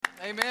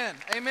Amen.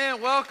 Amen.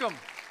 Welcome.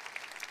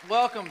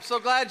 Welcome. So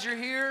glad you're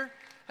here.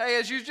 Hey,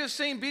 as you've just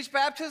seen, beach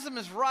baptism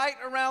is right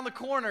around the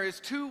corner.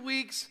 It's 2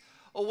 weeks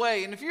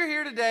away. And if you're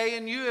here today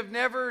and you have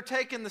never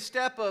taken the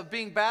step of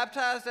being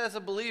baptized as a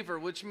believer,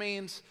 which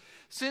means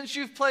since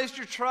you've placed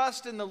your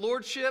trust in the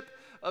lordship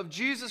of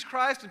Jesus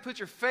Christ and put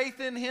your faith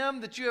in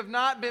Him, that you have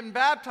not been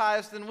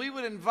baptized, then we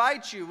would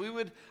invite you, we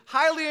would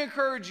highly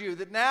encourage you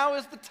that now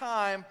is the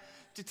time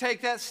to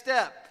take that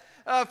step.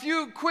 A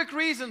few quick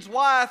reasons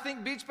why I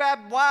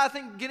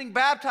think getting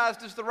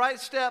baptized is the right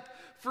step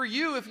for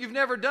you if you've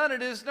never done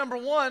it is, number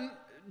one,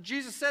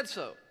 Jesus said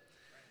so.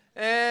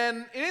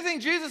 And anything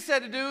Jesus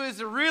said to do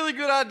is a really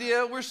good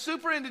idea. We're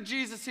super into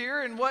Jesus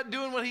here and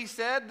doing what He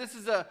said. This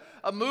is a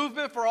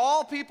movement for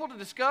all people to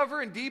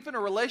discover and deepen a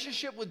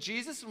relationship with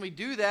Jesus, and we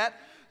do that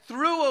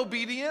through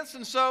obedience.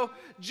 And so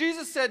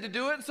Jesus said to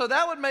do it, and so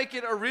that would make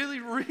it a really,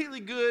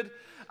 really good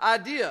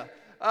idea.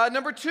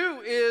 Number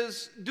two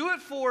is do it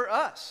for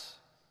us.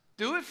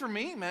 Do it for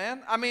me,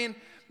 man. I mean,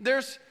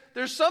 there's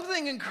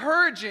something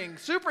encouraging,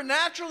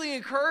 supernaturally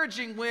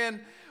encouraging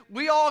when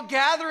we all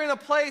gather in a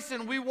place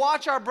and we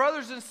watch our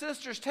brothers and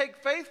sisters take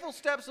faithful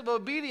steps of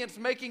obedience,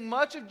 making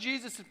much of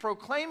Jesus and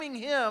proclaiming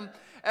Him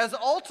as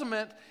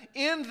ultimate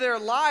in their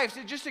lives.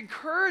 It just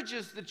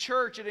encourages the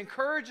church. It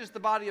encourages the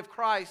body of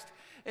Christ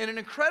in an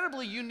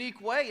incredibly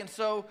unique way. And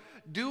so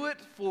do it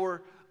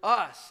for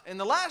us. And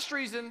the last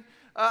reason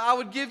I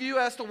would give you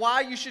as to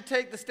why you should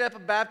take the step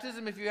of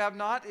baptism if you have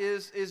not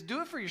is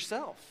do it for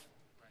yourself.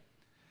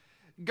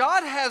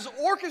 God has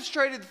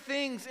orchestrated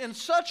things in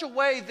such a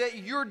way that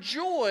your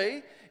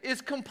joy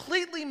is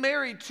completely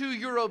married to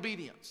your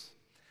obedience.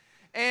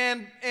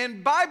 And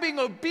by being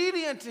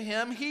obedient to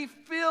Him, He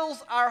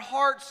fills our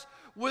hearts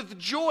with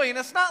joy. And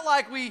it's not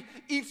like we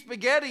eat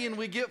spaghetti and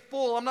we get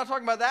full. I'm not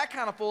talking about that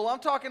kind of full. I'm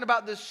talking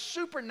about this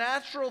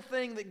supernatural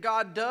thing that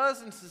God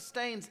does and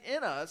sustains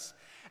in us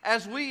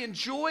as we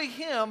enjoy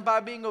Him by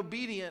being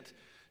obedient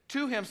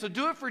to Him. So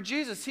do it for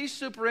Jesus. He's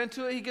super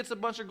into it. He gets a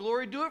bunch of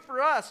glory. Do it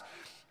for us.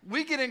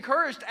 We get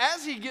encouraged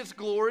as He gets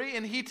glory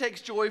and He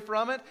takes joy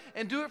from it.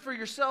 And do it for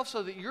yourself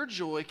so that your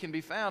joy can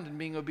be found in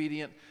being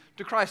obedient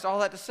to Christ. All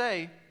that to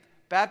say,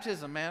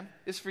 baptism, man,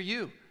 is for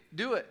you.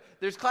 Do it.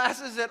 There's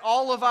classes at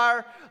all of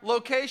our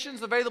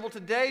locations available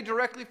today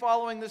directly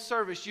following this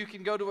service. You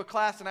can go to a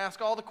class and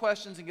ask all the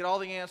questions and get all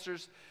the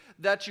answers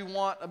that you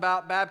want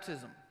about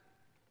baptism.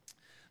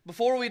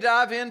 Before we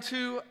dive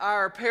into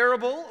our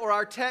parable or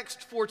our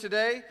text for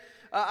today,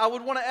 I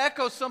would want to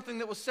echo something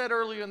that was said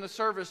earlier in the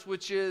service,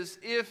 which is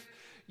if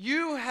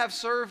you have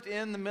served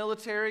in the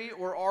military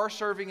or are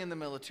serving in the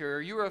military,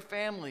 or you are a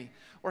family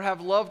or have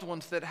loved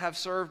ones that have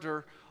served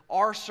or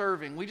are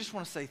serving, we just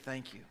want to say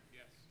thank you.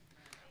 Yes.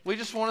 We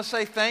just want to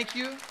say thank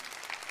you.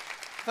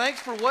 Thanks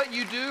for what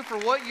you do, for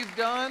what you've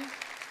done,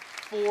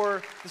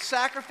 for the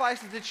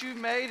sacrifices that you've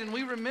made. And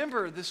we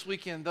remember this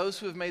weekend those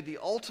who have made the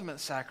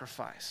ultimate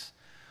sacrifice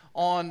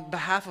on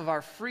behalf of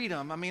our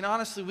freedom. I mean,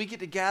 honestly, we get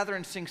to gather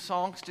and sing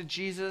songs to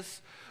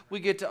Jesus.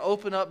 We get to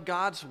open up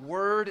God's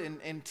Word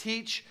and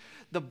teach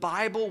the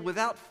Bible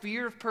without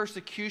fear of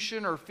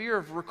persecution or fear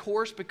of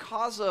recourse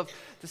because of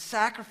the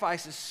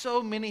sacrifices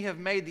so many have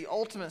made, the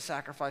ultimate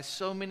sacrifice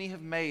so many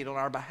have made on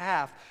our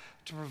behalf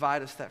to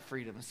provide us that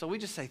freedom. And so we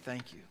just say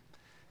thank you.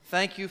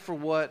 Thank you for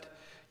what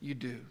you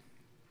do.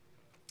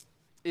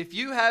 If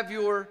you have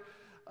your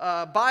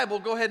Bible,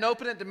 go ahead and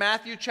open it to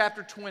Matthew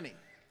chapter 20.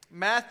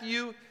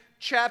 Matthew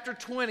chapter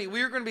 20.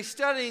 We are going to be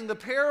studying the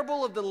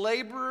parable of the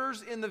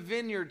laborers in the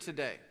vineyard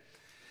today.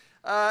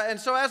 And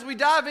so as we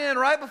dive in,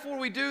 right before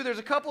we do, there's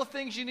a couple of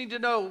things you need to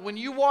know. When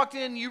you walked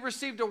in, you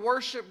received a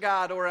worship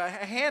guide or a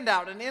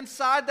handout, and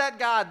inside that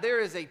guide, there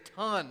is a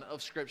ton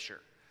of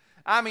scripture.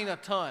 I mean a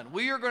ton.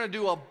 We are going to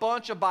do a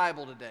bunch of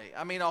Bible today.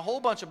 I mean a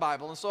whole bunch of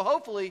Bible. And so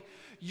hopefully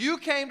you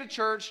came to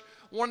church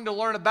wanting to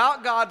learn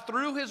about God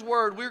through His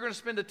Word. We're going to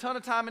spend a ton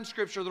of time in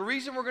Scripture. The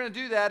reason we're going to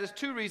do that is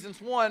two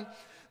reasons. One,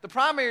 the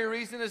primary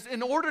reason is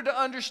in order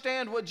to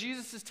understand what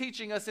Jesus is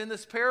teaching us in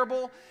this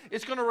parable,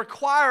 it's going to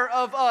require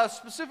of us,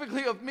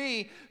 specifically of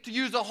me, to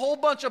use a whole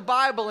bunch of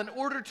Bible in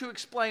order to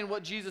explain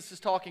what Jesus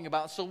is talking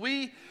about. So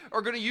we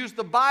are going to use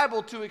the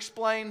Bible to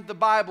explain the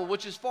Bible,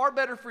 which is far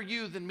better for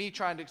you than me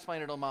trying to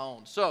explain it on my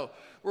own. So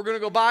we're going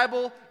to go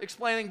Bible,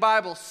 explaining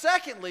Bible.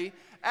 Secondly,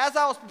 as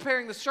I was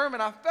preparing the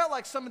sermon, I felt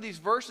like some of these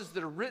verses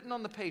that are written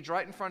on the page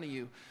right in front of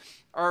you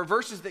are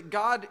verses that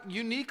God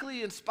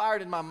uniquely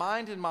inspired in my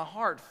mind and my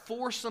heart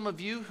for some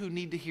of you who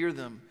need to hear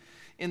them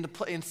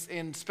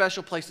in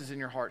special places in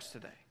your hearts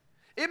today.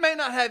 It may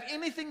not have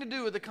anything to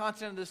do with the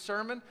content of this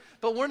sermon,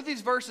 but one of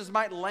these verses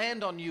might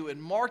land on you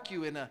and mark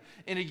you in a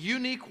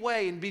unique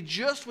way and be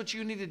just what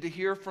you needed to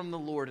hear from the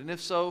Lord. And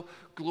if so,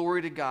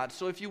 glory to God.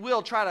 So if you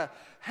will, try to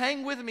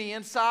hang with me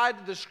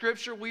inside the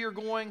Scripture. We are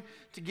going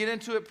to get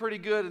into it pretty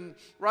good. And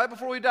right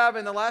before we dive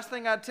in, the last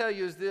thing I'd tell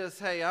you is this.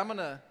 Hey, I'm going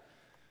to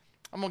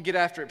get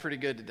after it pretty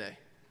good today.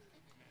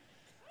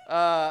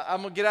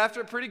 I'm going to get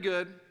after it pretty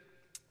good.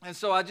 And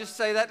so I just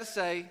say that to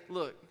say,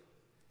 look,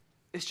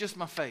 it's just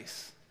my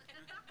face.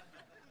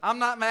 I'm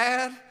not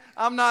mad.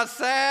 I'm not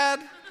sad.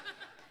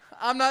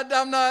 I'm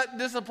not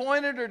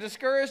disappointed or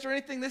discouraged or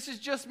anything. This is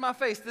just my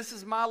face. This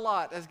is my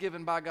lot as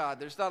given by God.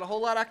 There's not a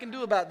whole lot I can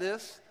do about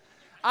this.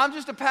 I'm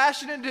just a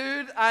passionate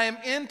dude. I am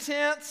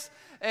intense,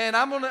 and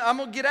I'm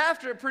gonna get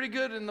after it pretty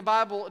good in the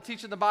Bible,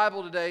 teaching the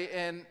Bible today.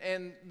 And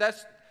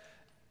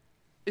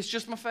it's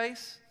just my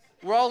face.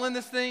 We're all in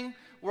this thing.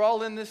 We're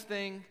all in this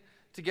thing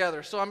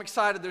together. So I'm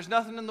excited. There's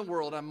nothing in the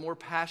world I'm more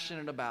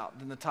passionate about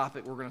than the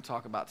topic we're going to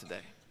talk about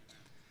today.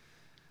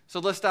 So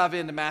let's dive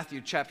into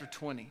Matthew chapter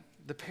 20,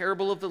 the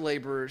parable of the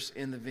laborers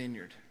in the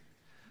vineyard.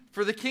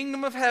 For the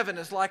kingdom of heaven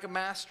is like a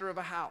master of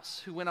a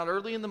house who went out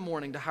early in the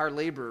morning to hire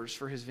laborers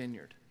for his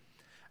vineyard.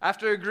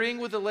 After agreeing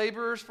with the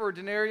laborers for a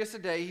denarius a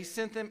day, he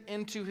sent them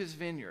into his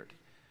vineyard.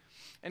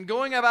 And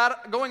going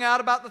out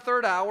about the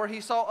third hour,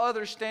 he saw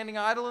others standing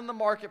idle in the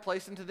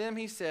marketplace, and to them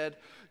he said,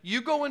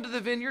 "You go into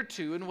the vineyard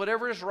too, and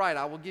whatever is right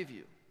I will give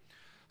you."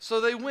 So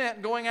they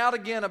went, going out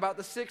again about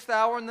the 6th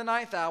hour and the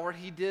 9th hour,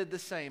 he did the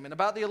same. And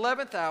about the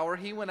 11th hour,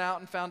 he went out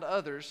and found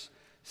others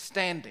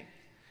standing.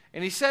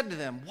 And he said to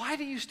them, "Why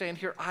do you stand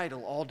here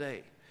idle all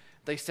day?"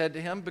 They said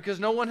to him, "Because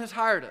no one has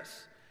hired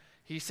us."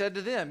 He said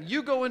to them,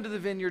 "You go into the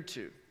vineyard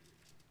too."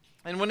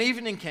 And when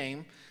evening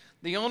came,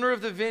 the owner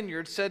of the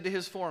vineyard said to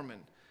his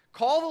foreman,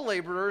 "Call the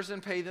laborers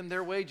and pay them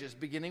their wages,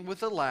 beginning with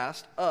the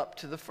last up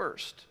to the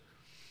first."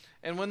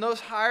 And when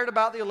those hired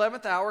about the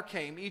 11th hour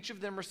came, each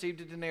of them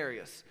received a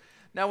denarius.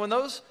 Now when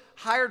those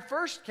hired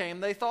first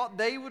came, they thought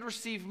they would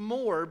receive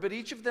more, but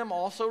each of them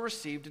also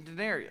received a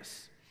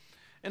denarius.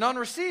 And on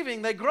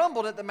receiving, they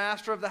grumbled at the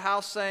master of the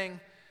house, saying,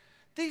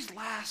 "These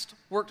last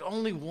worked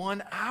only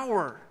 1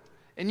 hour,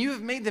 and you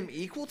have made them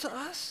equal to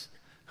us,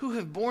 who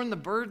have borne the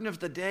burden of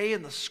the day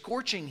and the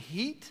scorching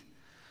heat?"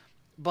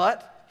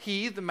 But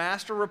he, the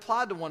master,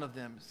 replied to one of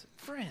them,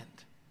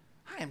 "Friend,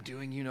 I am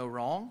doing you no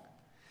wrong.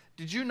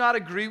 Did you not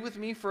agree with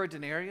me for a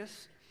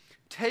denarius?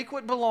 Take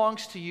what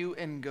belongs to you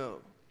and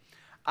go.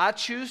 I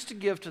choose to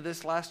give to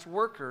this last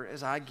worker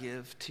as I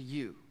give to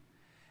you.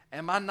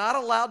 Am I not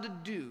allowed to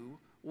do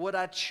what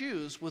I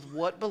choose with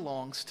what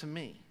belongs to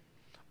me?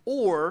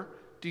 Or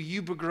do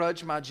you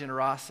begrudge my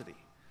generosity?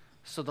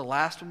 So the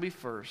last will be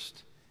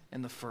first,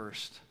 and the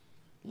first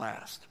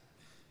last.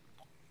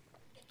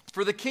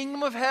 For the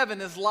kingdom of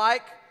heaven is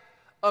like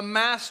a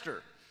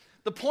master."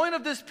 The point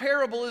of this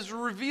parable is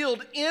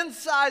revealed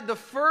inside the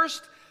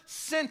first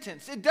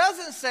sentence. It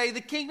doesn't say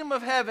the kingdom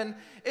of heaven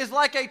is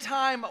like a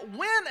time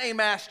when a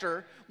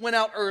master went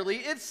out early.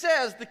 It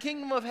says the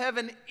kingdom of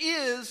heaven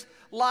is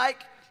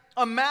like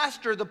a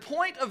master. The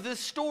point of this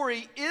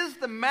story is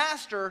the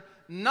master,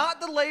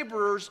 not the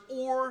laborers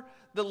or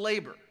the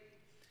labor.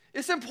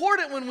 It's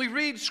important when we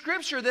read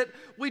Scripture that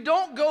we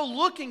don't go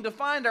looking to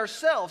find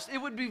ourselves. It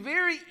would be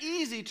very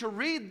easy to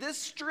read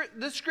this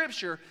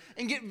Scripture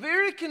and get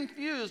very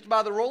confused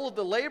by the role of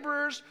the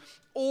laborers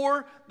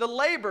or the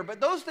labor. But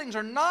those things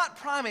are not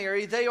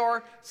primary, they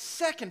are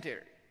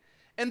secondary.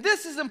 And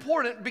this is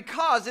important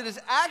because it is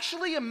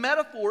actually a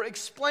metaphor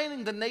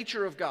explaining the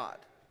nature of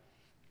God.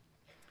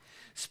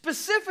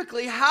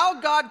 Specifically, how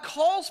God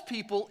calls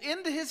people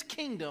into His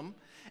kingdom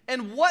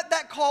and what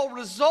that call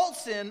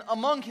results in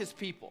among His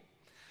people.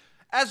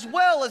 As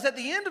well as at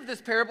the end of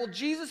this parable,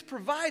 Jesus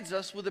provides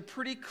us with a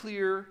pretty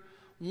clear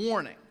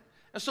warning.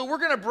 And so we're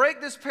going to break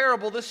this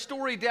parable, this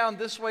story down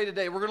this way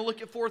today. We're going to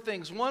look at 4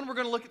 things. One, we're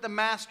going to look at the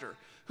master,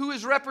 who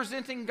is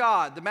representing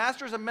God. The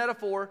master is a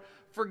metaphor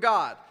for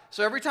God.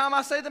 So every time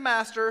I say the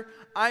master,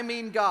 I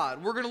mean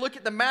God. We're going to look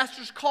at the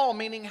master's call,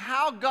 meaning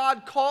how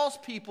God calls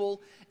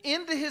people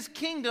into His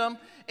kingdom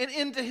and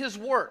into His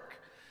work.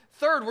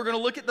 Third, we're going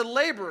to look at the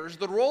laborers,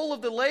 the role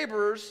of the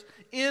laborers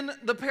in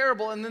the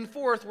parable. And then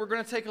fourth, we're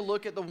going to take a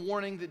look at the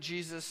warning that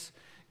Jesus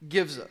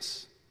gives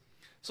us.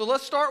 So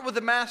let's start with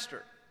the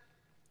master.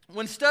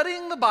 When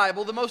studying the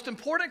Bible, the most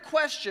important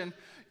question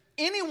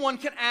anyone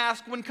can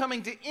ask when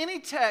coming to any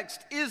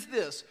text is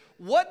this: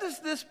 what does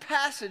this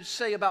passage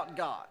say about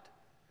God?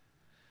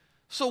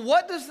 So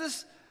what does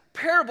this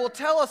parable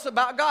tell us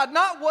about God?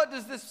 Not what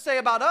does this say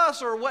about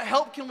us, or what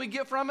help can we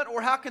get from it,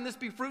 or how can this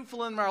be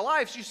fruitful in our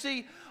lives. You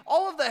see,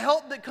 all of the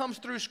help that comes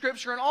through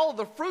Scripture and all of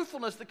the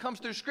fruitfulness that comes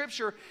through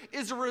Scripture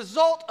is a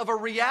result of a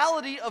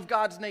reality of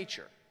God's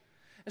nature.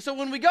 And so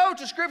when we go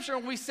to Scripture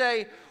and we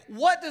say,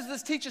 what does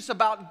this teach us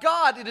about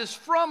God? It is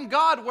from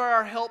God where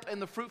our help and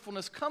the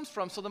fruitfulness comes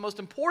from. So the most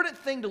important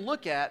thing to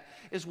look at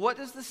is, what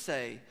does this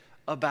say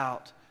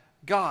about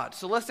God?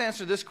 So let's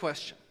answer this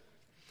question.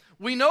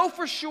 We know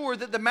for sure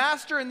that the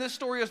master in this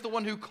story is the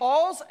one who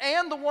calls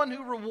and the one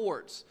who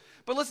rewards.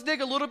 But let's dig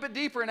a little bit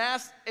deeper and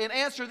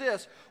answer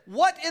this.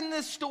 What in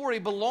this story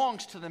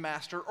belongs to the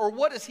master, or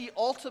what is he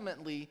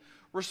ultimately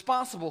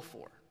responsible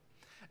for?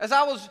 As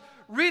I was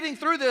reading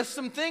through this,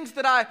 some things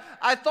that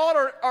I thought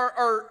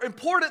are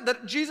important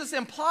that Jesus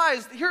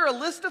implies. Here are a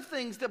list of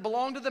things that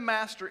belong to the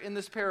master in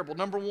this parable.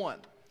 Number 1,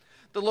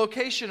 the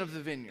location of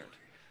the vineyard.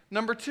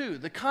 Number 2,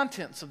 the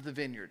contents of the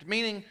vineyard,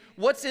 meaning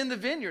what's in the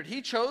vineyard.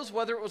 He chose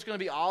whether it was going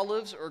to be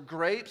olives or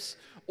grapes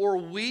or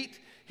wheat.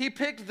 He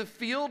picked the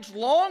fields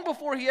long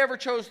before he ever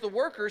chose the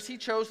workers. He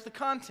chose the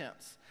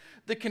contents.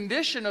 The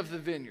condition of the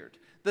vineyard,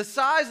 the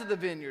size of the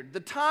vineyard, the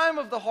time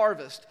of the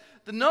harvest,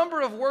 the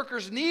number of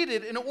workers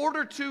needed in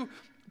order to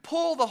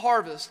pull the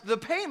harvest, the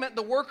payment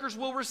the workers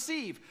will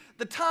receive,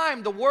 the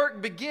time the work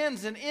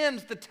begins and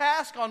ends, the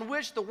task on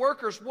which the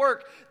workers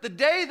work, the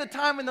day, the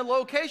time, and the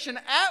location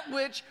at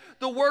which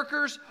the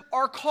workers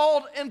are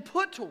called and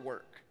put to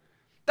work.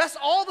 That's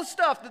all the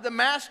stuff that the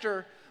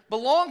master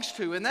belongs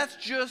to, and that's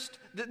just,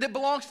 that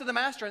belongs to the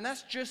master, and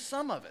that's just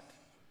some of it.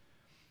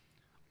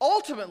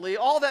 Ultimately,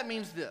 all that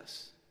means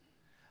this.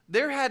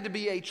 There had to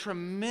be a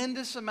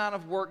tremendous amount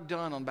of work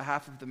done on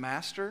behalf of the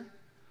master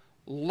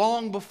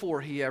long before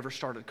he ever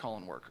started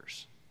calling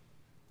workers.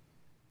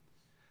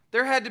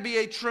 There had to be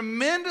a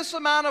tremendous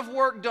amount of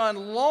work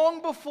done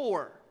long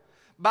before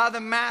by the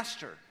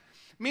master,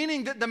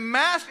 meaning that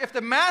if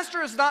the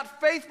master is not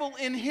faithful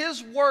in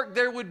his work,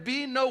 there would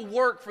be no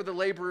work for the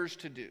laborers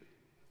to do.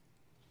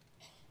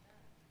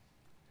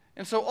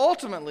 And so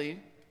ultimately,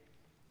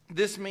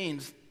 this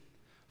means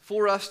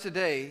for us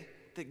today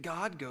that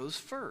God goes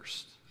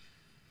first.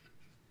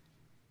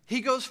 He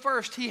goes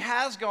first. He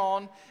has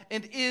gone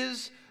and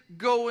is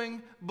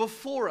going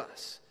before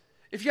us.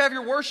 If you have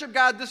your worship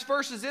guide, this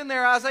verse is in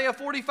there, Isaiah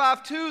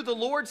 45:2. The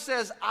Lord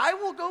says, I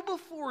will go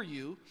before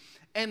you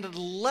and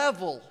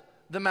level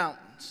the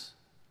mountains.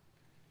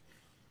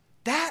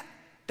 That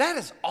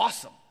is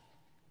awesome.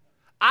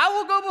 I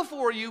will go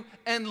before you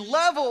and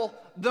level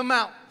the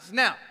mountains.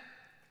 Now,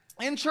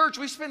 in church,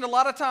 we spend a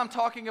lot of time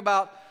talking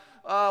about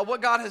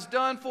what God has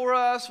done for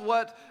us,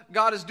 what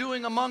God is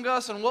doing among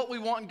us, and what we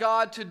want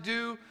God to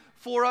do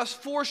for us,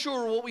 for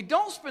sure. What we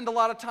don't spend a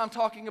lot of time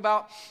talking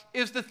about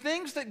is the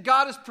things that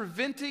God is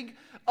preventing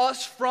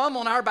us from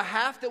on our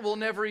behalf that we'll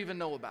never even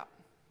know about.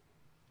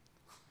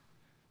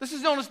 This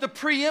is known as the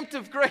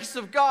preemptive grace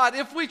of God.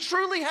 If we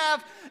truly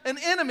have an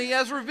enemy,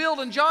 as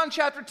revealed in John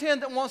chapter 10,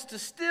 that wants to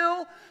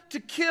steal, to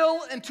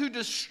kill, and to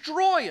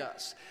destroy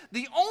us,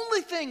 the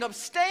only thing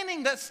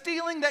abstaining that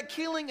stealing, that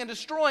killing, and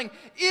destroying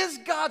is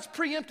God's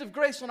preemptive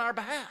grace on our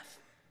behalf.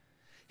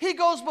 He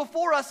goes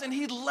before us and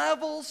he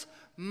levels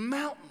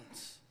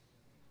mountains.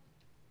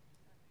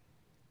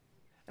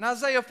 And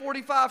Isaiah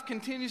 45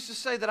 continues to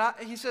say that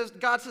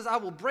God says, I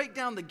will break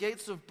down the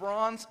gates of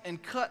bronze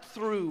and cut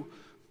through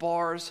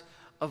bars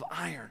of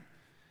iron.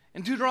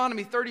 In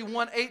Deuteronomy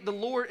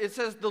 31:8, it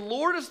says, the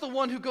Lord is the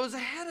one who goes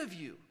ahead of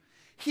you.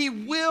 He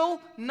will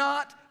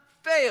not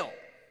fail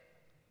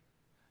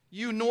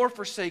you nor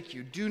forsake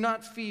you. Do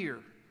not fear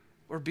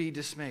or be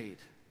dismayed.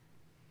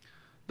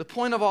 The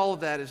point of all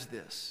of that is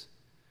this.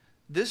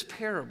 This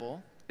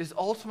parable is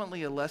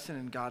ultimately a lesson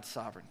in God's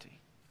sovereignty.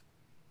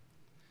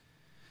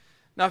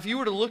 Now, if you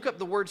were to look up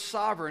the word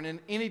sovereign in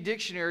any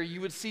dictionary,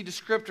 you would see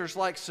descriptors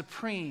like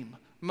supreme,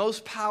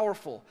 most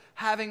powerful,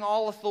 having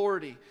all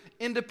authority,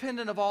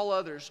 independent of all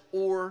others,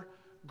 or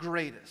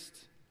greatest.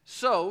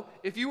 So,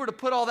 if you were to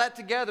put all that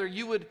together,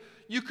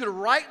 you could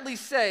rightly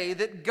say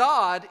that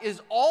God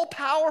is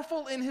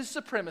all-powerful in his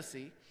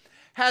supremacy,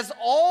 has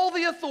all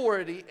the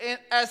authority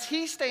as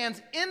he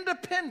stands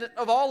independent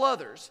of all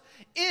others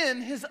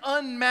in his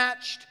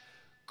unmatched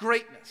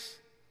greatness.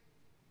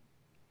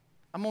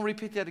 I'm going to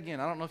repeat that again.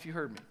 I don't know if you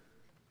heard me.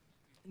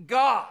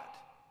 God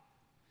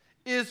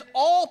is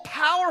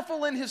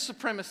all-powerful in his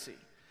supremacy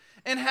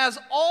and has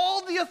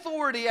all the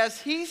authority as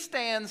he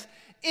stands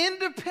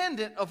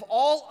independent of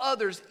all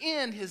others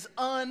in his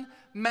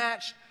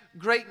unmatched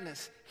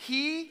greatness.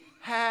 He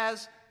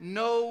has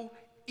no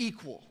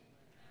equal.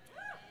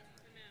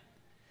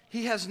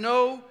 He has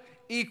no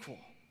equal.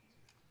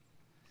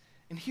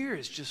 And here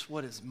is just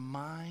what is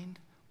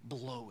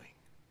mind-blowing.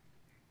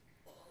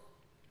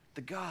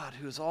 The God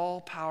who is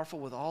all-powerful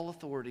with all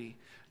authority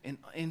and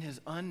in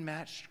his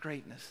unmatched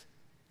greatness,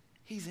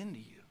 he's into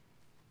you.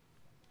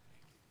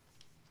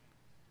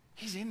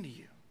 He's into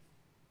you.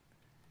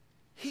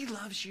 He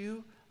loves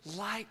you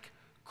like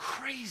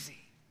crazy.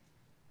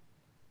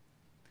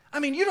 I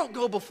mean, you don't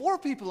go before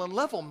people and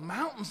level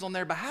mountains on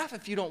their behalf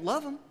if you don't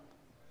love them.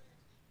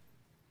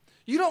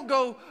 You don't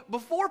go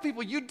before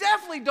people. You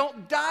definitely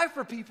don't die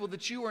for people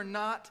that you are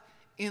not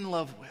in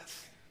love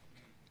with.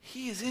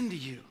 He is into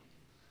you.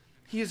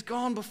 He has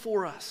gone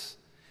before us.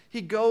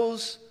 He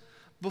goes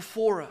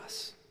before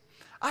us.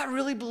 I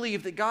really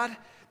believe that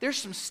there's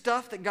some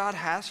stuff that God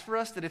has for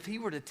us that if he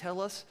were to tell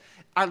us,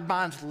 our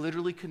minds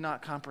literally could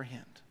not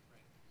comprehend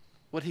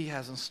what he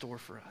has in store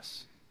for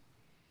us.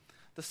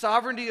 The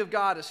sovereignty of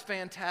God is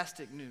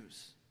fantastic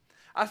news.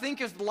 I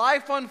think as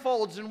life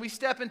unfolds and we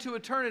step into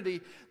eternity,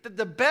 that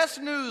the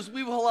best news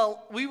we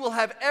will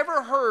have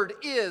ever heard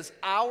is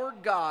our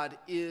God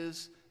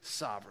is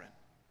sovereign.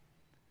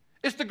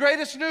 It's the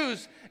greatest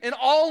news in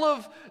all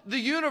of the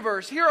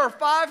universe. Here are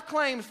 5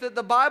 claims that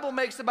the Bible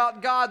makes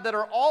about God that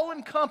are all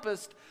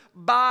encompassed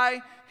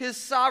by his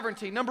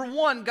sovereignty. Number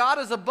 1, God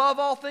is above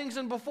all things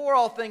and before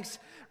all things.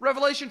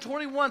 Revelation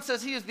 21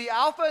 says he is the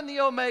Alpha and the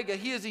Omega.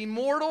 He is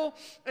immortal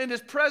and is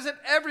present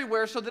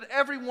everywhere so that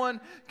everyone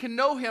can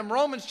know him.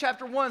 Romans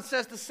chapter 1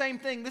 says the same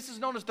thing. This is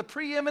known as the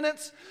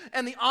preeminence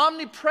and the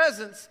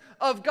omnipresence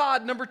of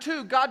God. Number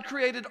 2, God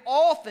created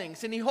all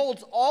things and he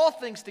holds all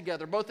things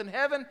together, both in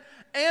heaven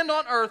and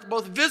on earth,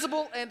 both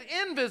visible and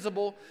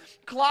invisible.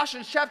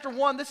 Colossians chapter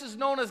 1, this is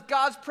known as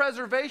God's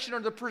preservation, or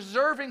the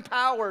preserving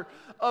power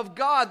of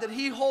God, that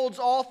he holds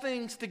all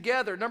things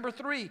together. Number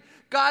 3,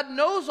 God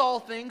knows all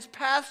things,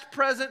 past,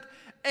 present,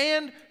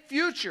 and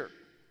future.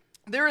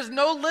 There is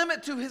no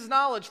limit to his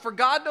knowledge, for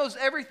God knows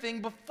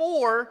everything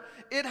before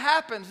it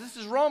happens. This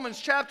is Romans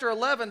chapter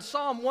 11,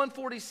 Psalm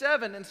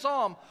 147, and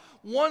Psalm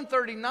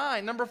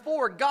 139. Number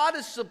 4, God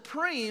is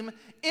supreme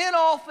in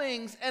all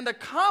things and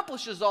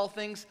accomplishes all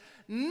things.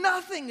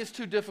 Nothing is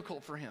too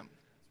difficult for him.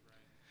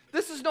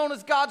 This is known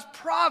as God's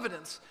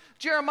providence.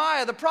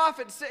 Jeremiah, the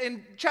prophet,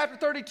 in chapter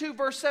 32,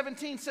 verse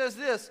 17 says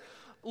this.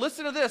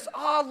 Listen to this.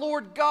 Ah,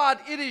 Lord God,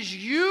 it is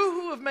you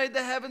who have made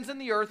the heavens and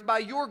the earth by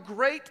your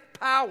great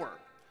power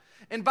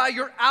and by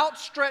your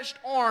outstretched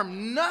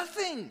arm.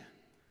 Nothing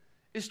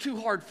is too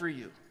hard for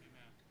you.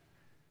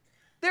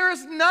 There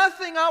is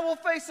nothing I will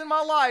face in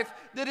my life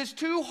that is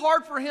too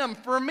hard for him.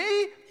 For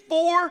me,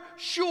 for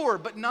sure,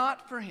 but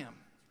not for him.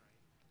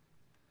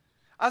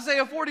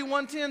 Isaiah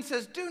 41:10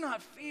 says, do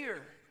not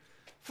fear,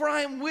 for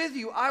I am with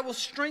you. I will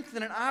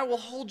strengthen and I will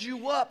hold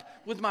you up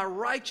with my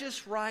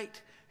righteous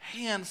right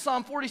hand.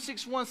 Psalm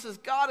 46:1 says,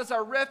 God is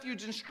our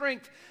refuge and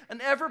strength,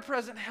 an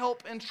ever-present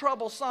help in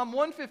trouble. Psalm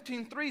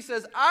 115:3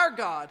 says, our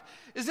God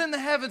is in the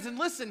heavens, and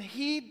listen,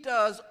 he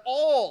does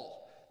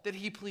all that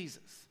he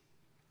pleases.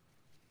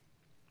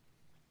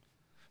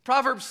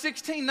 Proverbs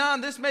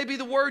 16:9, this may be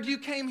the word you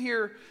came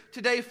here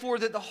today for,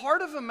 that the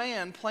heart of a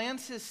man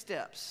plans his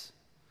steps,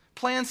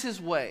 plans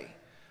his way,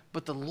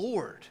 but the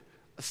Lord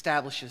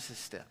establishes his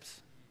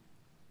steps.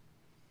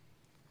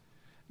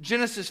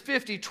 Genesis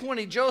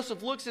 50:20,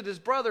 Joseph looks at his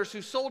brothers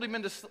who sold him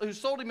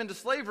into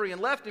slavery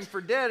and left him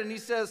for dead, and he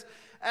says,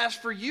 as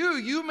for you,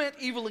 you meant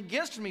evil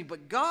against me,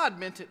 but God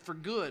meant it for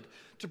good,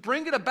 to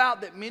bring it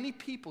about that many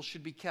people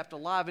should be kept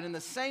alive. And in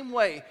the same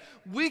way,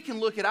 we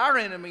can look at our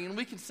enemy and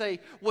we can say,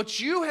 what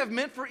you have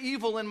meant for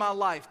evil in my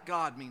life,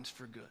 God means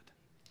for good.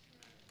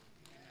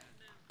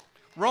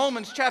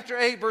 Romans chapter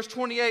 8, verse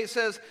 28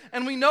 says,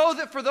 and we know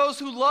that for those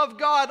who love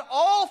God,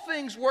 all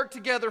things work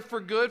together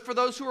for good, for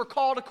those who are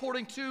called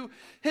according to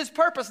his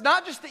purpose.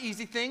 Not just the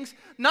easy things,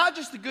 not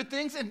just the good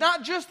things, and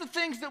not just the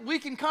things that we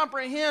can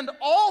comprehend.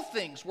 All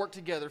things work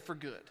together for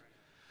good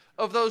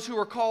of those who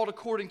are called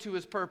according to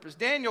his purpose.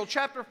 Daniel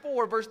chapter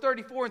 4, verse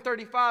 34 and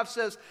 35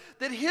 says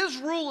that his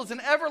rule is an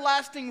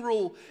everlasting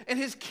rule, and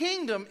his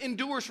kingdom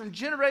endures from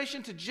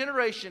generation to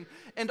generation,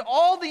 and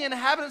all the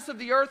inhabitants of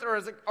the earth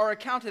are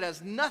accounted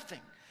as nothing,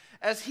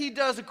 as he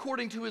does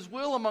according to his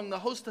will among the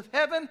hosts of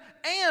heaven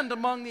and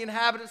among the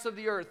inhabitants of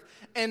the earth.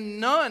 And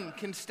none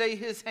can stay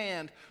his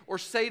hand or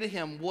say to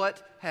him,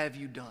 what have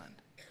you done?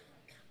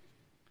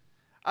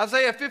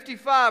 Isaiah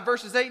 55,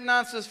 verses 8 and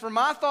 9 says, for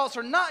my thoughts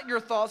are not your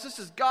thoughts. This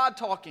is God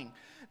talking.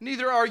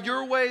 Neither are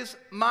your ways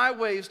my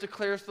ways,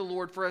 declares the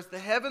Lord. For as the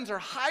heavens are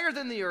higher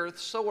than the earth,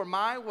 so are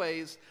my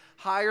ways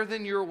higher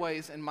than your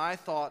ways, and my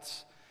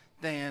thoughts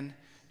than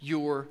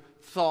your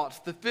thoughts.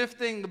 The fifth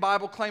thing the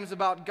Bible claims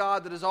about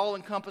God that is all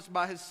encompassed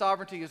by his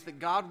sovereignty is that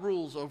God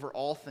rules over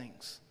all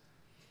things.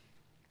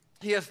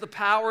 He has the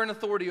power and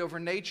authority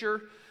over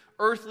nature,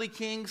 earthly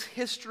kings,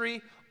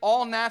 history,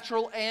 all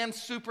natural and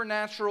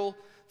supernatural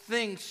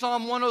things.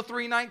 Psalm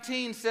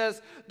 103:19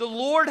 says, the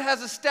Lord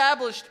has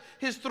established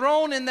his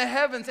throne in the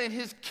heavens, and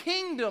his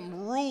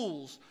kingdom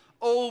rules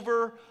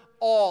over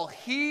all.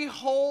 He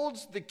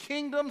holds the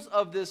kingdoms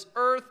of this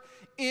earth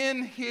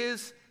in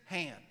his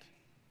hand.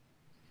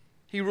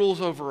 He rules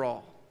over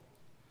all.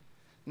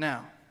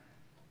 Now,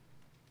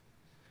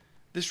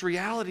 this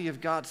reality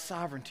of God's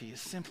sovereignty is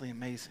simply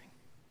amazing.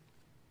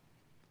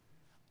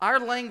 Our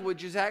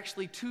language is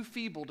actually too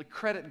feeble to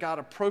credit God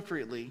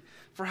appropriately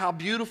for how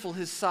beautiful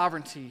his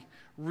sovereignty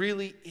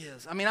really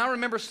is. I mean, I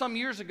remember some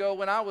years ago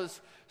when I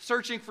was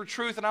searching for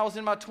truth and I was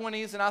in my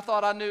 20s and I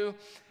thought I knew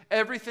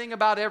everything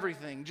about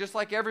everything, just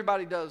like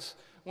everybody does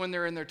when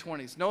they're in their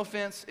 20s. No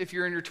offense if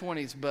you're in your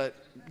 20s, but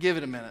give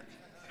it a minute.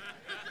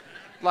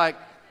 Like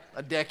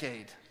a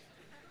decade,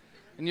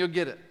 and you'll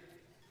get it.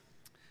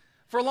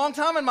 For a long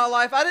time in my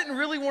life, I didn't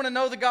really want to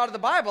know the God of the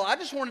Bible. I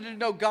just wanted to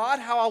know God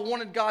how I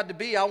wanted God to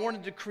be. I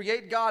wanted to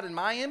create God in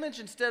my image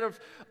instead of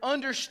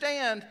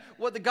understand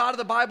what the God of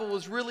the Bible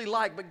was really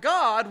like. But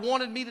God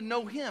wanted me to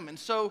know him. And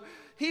so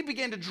he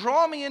began to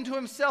draw me into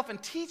himself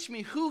and teach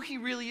me who he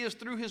really is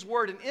through his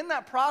word. And in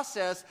that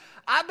process,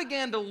 I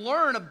began to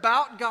learn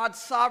about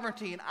God's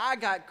sovereignty, and I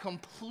got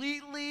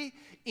completely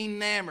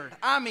enamored.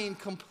 I mean,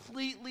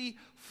 completely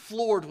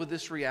floored with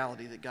this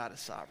reality that God is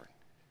sovereign.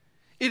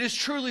 It is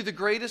truly the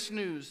greatest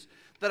news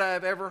that I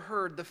have ever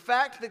heard. The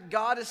fact that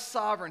God is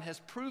sovereign has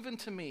proven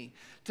to me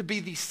to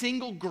be the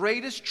single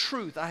greatest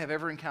truth I have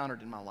ever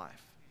encountered in my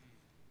life.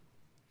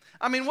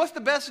 I mean, what's the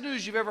best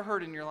news you've ever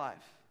heard in your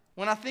life?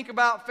 When I think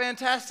about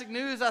fantastic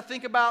news, I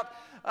think about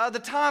the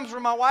times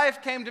where my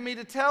wife came to me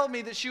to tell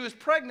me that she was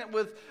pregnant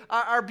with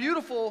our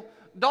beautiful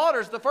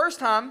daughters. The first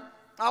time,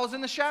 I was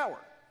in the shower.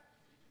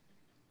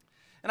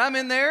 And I'm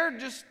in there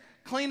just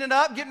cleaning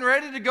up, getting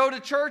ready to go to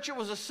church. It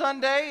was a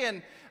Sunday,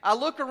 and I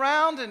look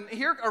around, and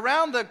here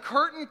around the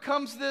curtain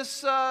comes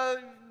this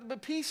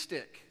pee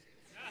stick.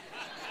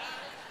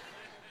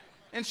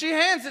 And she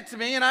hands it to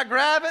me, and I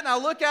grab it, and I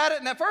look at it,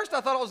 and at first I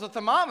thought it was a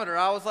thermometer.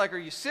 I was like, are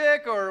you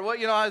sick, or what?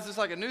 Is this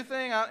like a new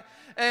thing?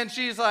 And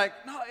she's like,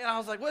 no. And I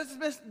was like, what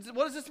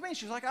does this mean?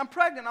 She was like, I'm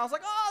pregnant. And I was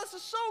like, oh, this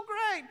is so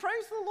great.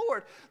 Praise the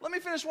Lord. Let me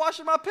finish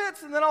washing my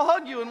pits, and then I'll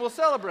hug you, and we'll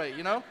celebrate,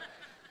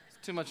 It's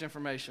too much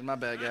information. My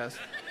bad, guys.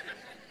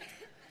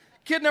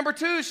 Kid number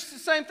 2,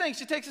 same thing.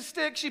 She takes a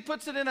stick, she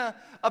puts it in a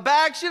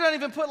bag. She doesn't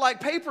even put like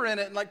paper in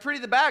it and like pretty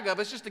the bag up.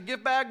 It's just a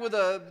gift bag with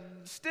a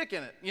stick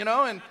in it,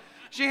 and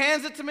she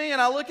hands it to me,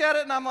 and I look at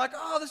it, and I'm like,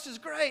 oh, this is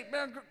great.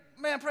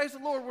 Man, praise the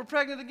Lord, we're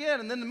pregnant again.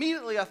 And then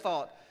immediately I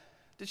thought,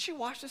 did she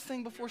wash this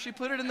thing before she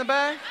put it in the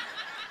bag?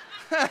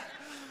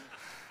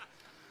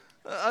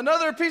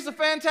 Another piece of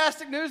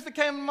fantastic news that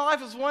came in my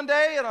life was one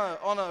day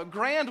on a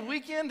grand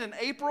weekend in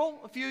April,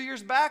 a few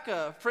years back,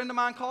 a friend of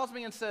mine calls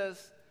me and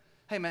says,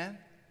 hey, man,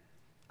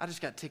 I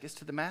just got tickets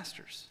to the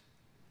Masters.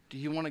 Do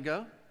you want to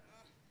go?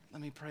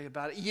 Let me pray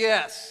about it.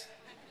 Yes.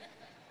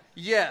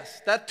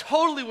 Yes, that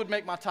totally would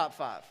make my top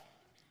 5.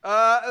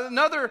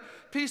 Another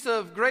piece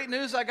of great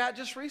news I got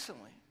just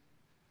recently.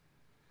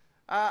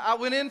 I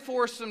went in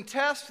for some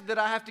tests that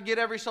I have to get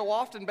every so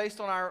often based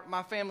on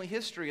my family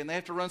history, and they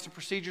have to run some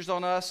procedures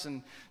on us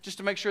and just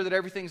to make sure that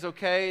everything's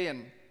okay.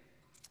 And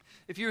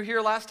if you were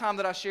here last time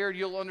that I shared,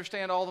 you'll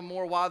understand all the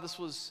more why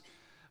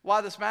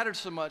this mattered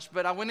so much.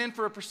 But I went in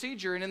for a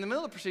procedure, and in the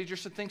middle of the procedure,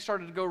 some things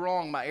started to go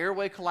wrong. My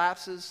airway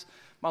collapses,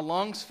 my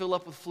lungs fill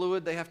up with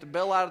fluid, they have to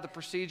bail out of the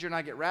procedure, and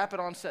I get rapid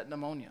onset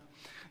pneumonia.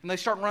 And they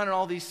start running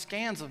all these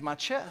scans of my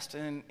chest.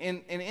 And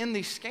in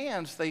these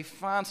scans, they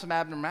find some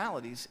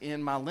abnormalities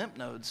in my lymph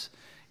nodes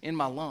in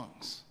my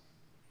lungs.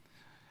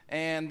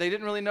 And they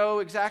didn't really know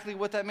exactly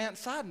what that meant.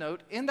 Side note,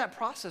 in that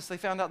process, they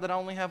found out that I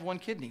only have one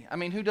kidney. I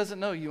mean, who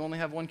doesn't know you only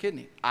have one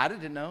kidney? I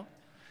didn't know.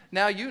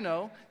 Now you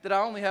know that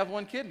I only have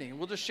one kidney.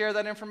 We'll just share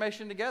that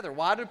information together.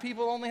 Why do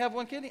people only have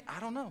one kidney? I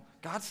don't know.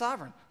 God's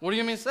sovereign. What do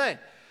you mean to say?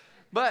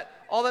 But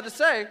all that to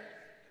say,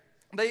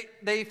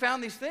 They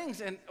found these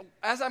things, and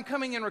as I'm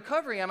coming in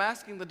recovery, I'm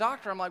asking the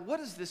doctor, I'm like, what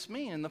does this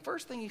mean? And the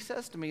first thing he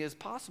says to me is,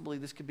 possibly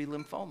this could be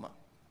lymphoma.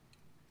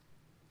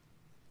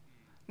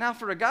 Now,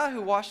 for a guy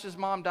who watched his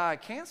mom die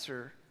of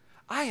cancer,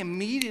 I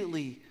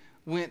immediately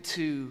went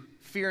to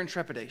fear and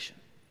trepidation,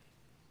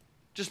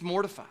 just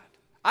mortified.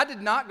 I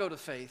did not go to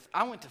faith.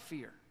 I went to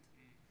fear.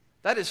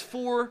 That is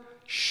for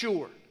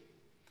sure.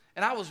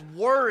 And I was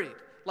worried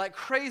like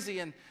crazy,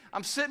 and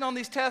I'm sitting on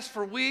these tests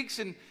for weeks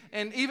and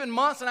even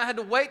months, and I had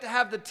to wait to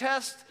have the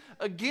test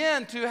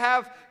again to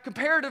have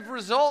comparative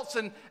results.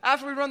 And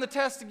after we run the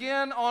test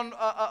again on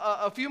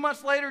a few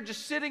months later,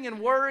 just sitting in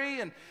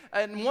worry,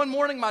 and one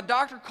morning my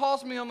doctor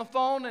calls me on the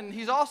phone, and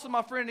he's also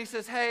my friend. He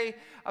says, hey,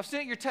 I've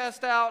sent your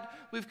test out.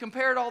 We've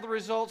compared all the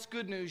results.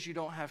 Good news, you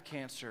don't have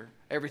cancer.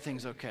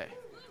 Everything's okay.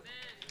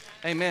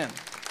 Amen.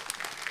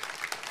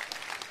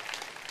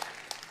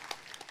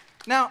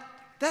 Now,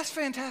 that's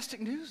fantastic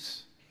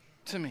news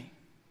to me.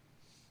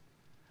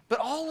 But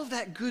all of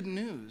that good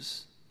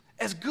news,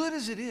 as good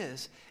as it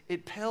is,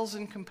 it pales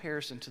in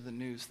comparison to the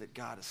news that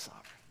God is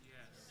sovereign.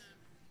 Yes.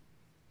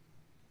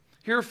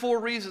 Here are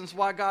 4 reasons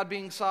why God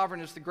being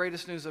sovereign is the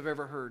greatest news I've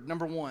ever heard.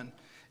 Number 1,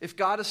 if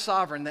God is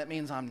sovereign, that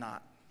means I'm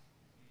not.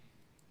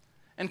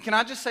 And can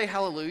I just say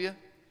hallelujah?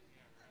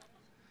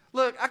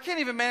 Look, I can't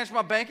even manage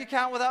my bank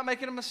account without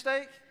making a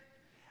mistake.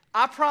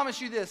 I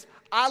promise you this,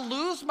 I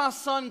lose my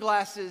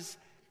sunglasses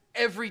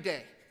every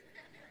day.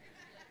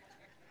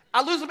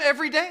 I lose them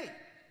every day.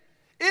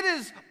 It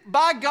is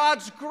by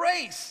God's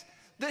grace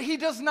that He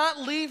does not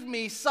leave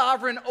me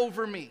sovereign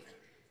over me.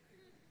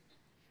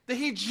 That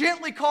He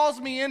gently calls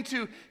me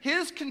into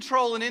His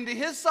control and into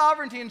His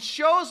sovereignty and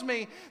shows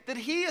me that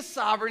He is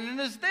sovereign and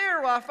is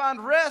there where I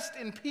find rest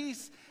and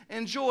peace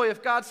and joy.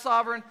 If God's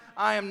sovereign,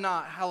 I am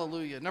not.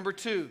 Hallelujah. Number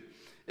 2,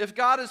 if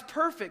God is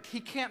perfect,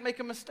 He can't make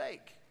a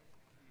mistake.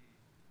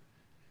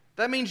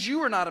 That means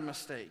you are not a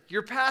mistake.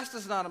 Your past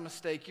is not a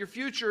mistake. Your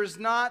future is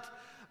not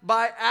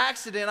by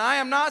accident. I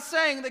am not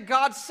saying that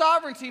God's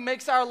sovereignty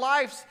makes our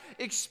lives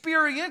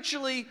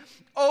experientially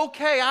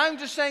okay. I'm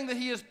just saying that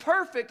He is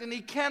perfect and He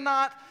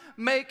cannot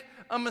make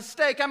a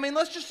mistake. I mean,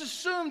 let's just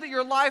assume that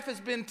your life has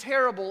been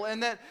terrible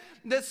and that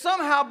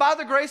somehow by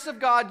the grace of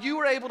God you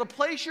were able to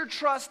place your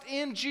trust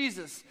in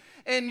Jesus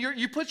and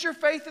you put your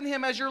faith in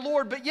Him as your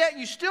Lord, but yet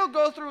you still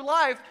go through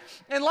life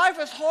and life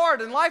is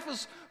hard and life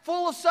is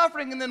full of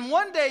suffering, and then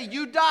one day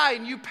you die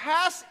and you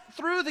pass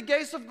through the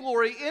gates of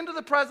glory into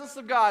the presence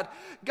of God.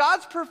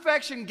 God's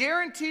perfection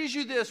guarantees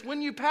you this: when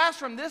you pass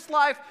from this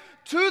life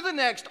to the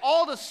next,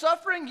 all the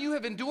suffering you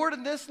have endured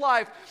in this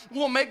life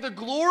will make the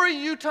glory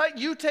you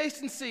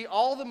taste and see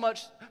all the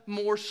much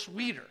more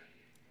sweeter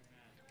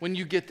when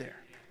you get there.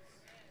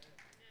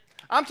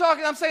 I'm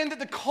saying that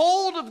the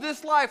cold of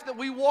this life that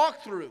we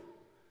walk through,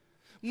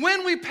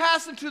 when we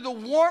pass into the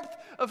warmth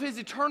of His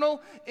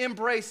eternal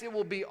embrace, it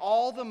will be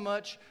all the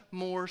much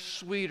more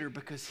sweeter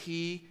because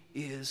He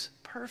is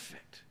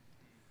perfect.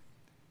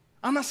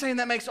 I'm not saying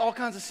that makes all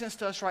kinds of sense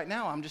to us right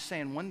now. I'm just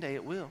saying one day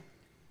it will.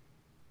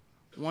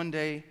 One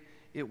day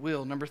it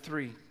will. Number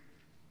 3,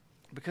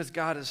 Because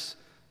God is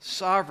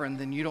sovereign,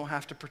 then you don't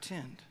have to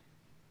pretend.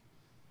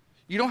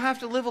 You don't have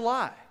to live a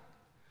lie.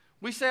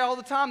 We say all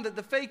the time that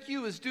the fake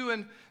you is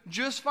doing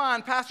just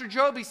fine. Pastor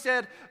Joby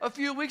said a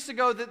few weeks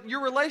ago that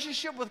your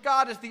relationship with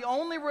God is the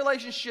only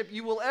relationship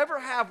you will ever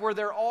have where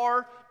there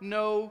are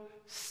no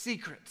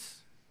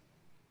secrets.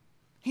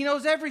 He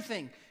knows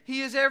everything.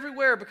 He is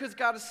everywhere. Because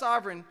God is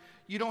sovereign,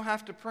 you don't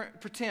have to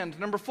pretend.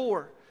 Number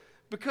 4,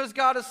 because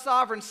God is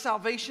sovereign,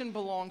 salvation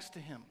belongs to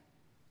Him.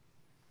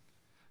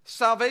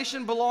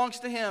 Salvation belongs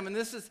to Him. And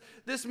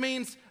this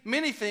means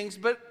many things,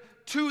 but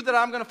 2 that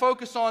I'm going to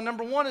focus on.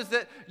 Number 1 is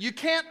that you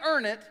can't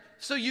earn it,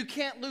 so you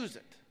can't lose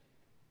it.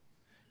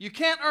 You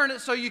can't earn it,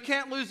 so you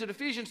can't lose it.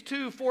 Ephesians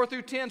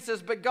 2:4-10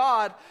 says, "But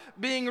God,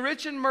 being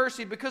rich in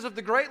mercy, because of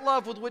the great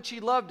love with which He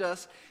loved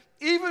us,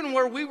 even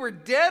where we were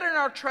dead in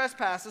our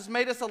trespasses,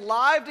 made us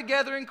alive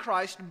together in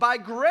Christ. By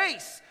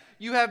grace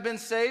you have been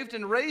saved,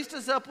 and raised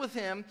us up with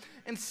Him,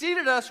 and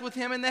seated us with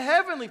Him in the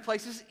heavenly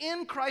places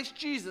in Christ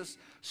Jesus,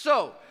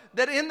 so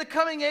that in the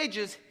coming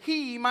ages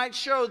He might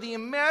show the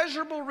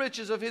immeasurable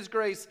riches of His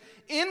grace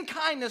in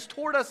kindness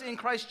toward us in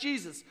Christ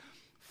Jesus.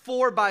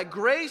 For by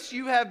grace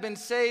you have been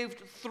saved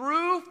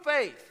through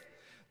faith.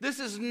 This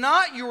is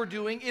not your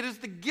doing, it is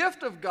the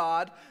gift of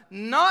God,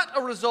 not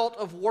a result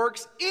of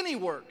works, any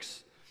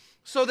works,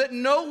 so that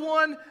no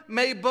one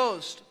may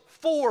boast.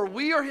 For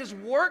we are His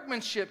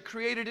workmanship,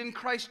 created in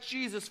Christ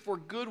Jesus for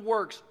good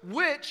works,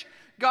 which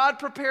God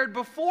prepared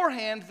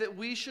beforehand that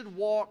we should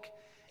walk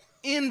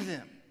in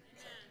them."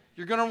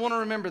 You're going to want to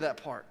remember that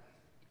part.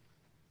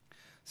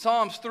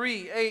 Psalms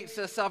 3:8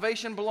 says,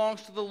 "Salvation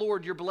belongs to the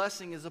Lord. Your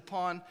blessing is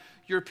upon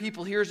your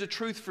people." Here's a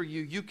truth for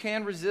you. You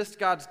can resist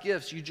God's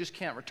gifts. You just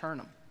can't return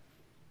them.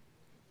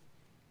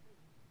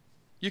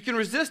 You can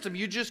resist them.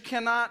 You just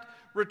cannot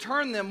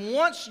return them.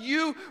 Once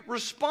you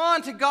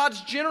respond to God's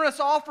generous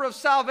offer of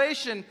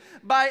salvation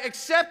by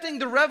accepting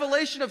the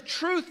revelation of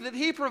truth that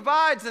He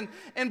provides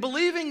and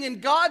believing in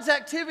God's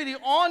activity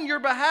on your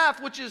behalf,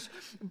 which is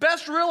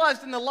best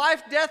realized in the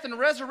life, death, and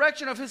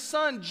resurrection of His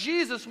Son,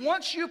 Jesus,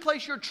 once you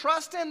place your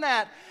trust in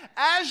that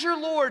as your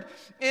Lord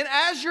and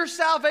as your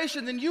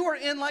salvation, then you are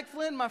in like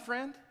Flynn, my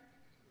friend.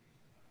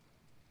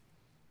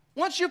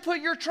 Once you put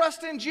your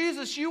trust in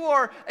Jesus, you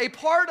are a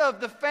part of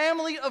the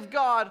family of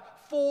God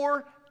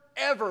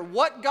forever.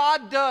 What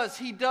God does,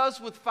 He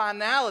does with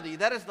finality.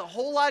 That is the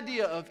whole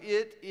idea of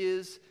it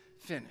is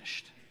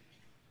finished.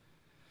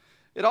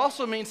 It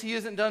also means He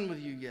isn't done with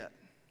you yet.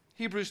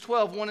 Hebrews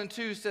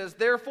 12:1-2 says,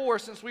 "Therefore,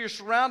 since we are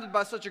surrounded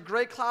by such a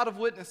great cloud of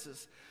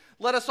witnesses,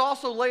 let us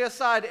also lay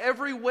aside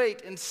every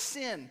weight and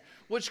sin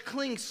which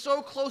clings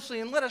so closely,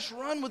 and let us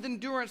run with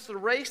endurance the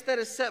race that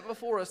is set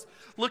before us."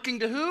 Looking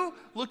to who?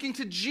 Looking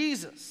to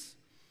Jesus,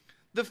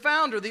 the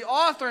founder, the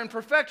author, and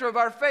perfecter of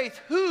our faith,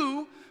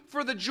 who,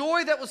 for the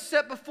joy that was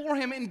set before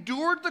Him,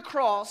 endured the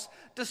cross,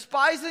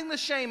 despising the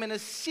shame, and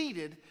is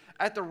seated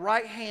at the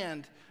right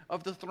hand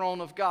of the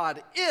throne of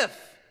God.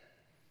 If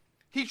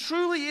He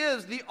truly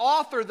is the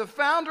author, the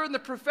founder, and the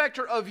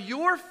perfecter of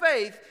your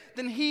faith,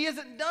 then He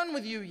isn't done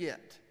with you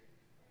yet.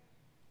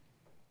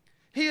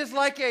 He is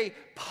like a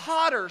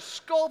potter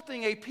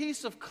sculpting a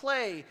piece of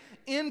clay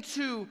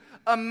into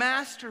a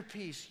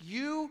masterpiece.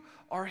 You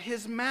are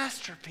His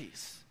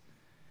masterpiece,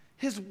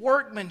 His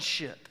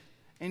workmanship,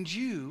 and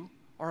you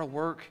are a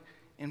work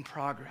in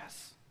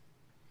progress.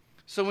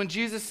 So when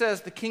Jesus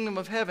says the kingdom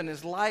of heaven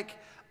is like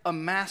a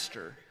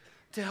master,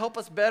 to help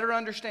us better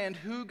understand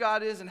who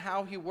God is and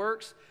how He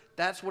works,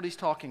 that's what He's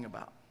talking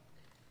about.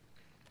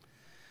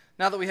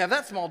 Now that we have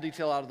that small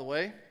detail out of the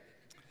way,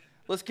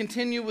 let's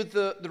continue with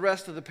the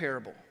rest of the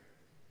parable.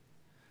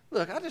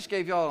 Look, I just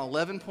gave y'all an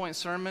 11-point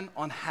sermon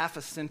on half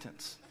a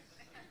sentence.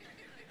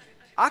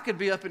 I could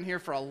be up in here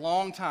for a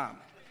long time.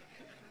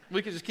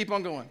 We could just keep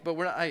on going, but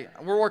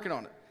we're working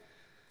on it.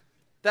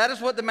 That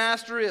is what the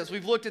master is.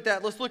 We've looked at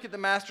that. Let's look at the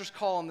master's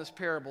call in this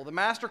parable. The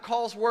master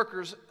calls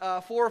workers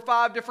 4 or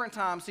 5 different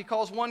times. He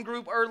calls one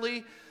group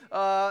early,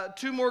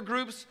 2 more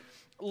groups,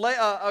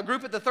 a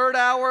group at the 3rd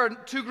hour,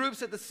 2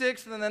 groups at the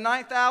 6th and then the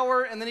 9th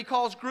hour, and then he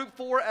calls group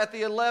 4 at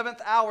the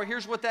 11th hour.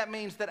 Here's what that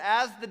means, that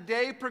as the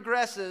day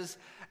progresses,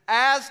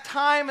 as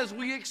time as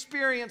we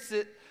experience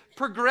it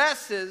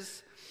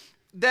progresses,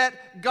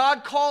 that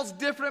God calls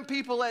different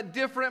people at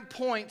different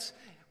points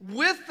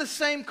with the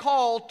same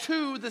call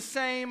to the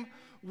same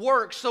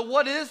work. So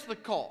what is the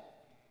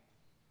call?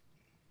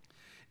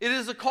 It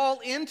is a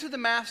call into the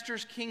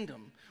master's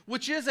kingdom,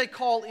 which is a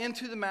call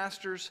into the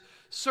master's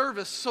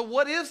service. So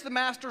what is the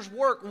master's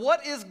work?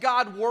 What is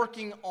God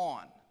working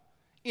on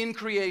in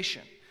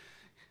creation?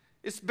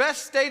 It's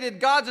best stated,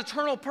 God's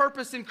eternal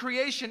purpose in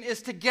creation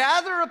is to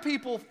gather a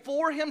people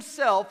for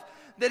Himself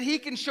that He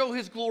can show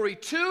His glory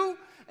to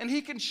and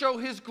he can show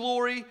his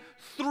glory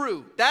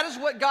through. That is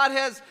what God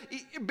has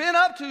been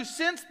up to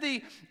since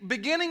the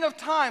beginning of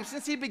time.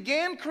 Since he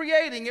began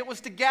creating, it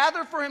was to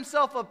gather for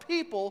himself a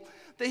people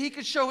that he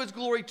could show his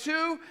glory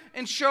to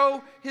and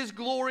show his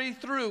glory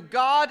through.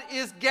 God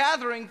is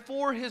gathering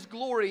for his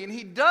glory, and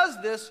he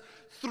does this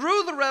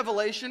through the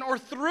revelation or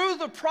through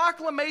the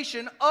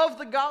proclamation of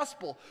the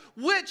gospel,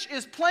 which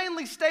is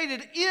plainly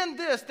stated in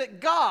this,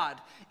 that God,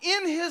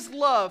 in his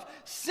love,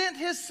 sent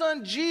his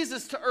son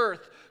Jesus to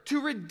earth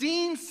to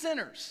redeem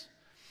sinners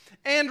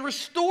and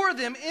restore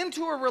them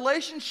into a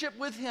relationship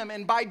with him.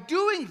 And by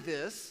doing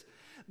this,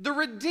 the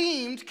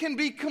redeemed can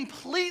be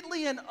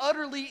completely and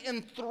utterly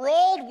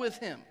enthralled with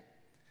him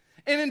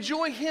and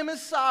enjoy him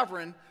as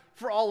sovereign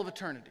for all of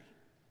eternity.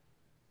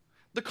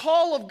 The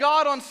call of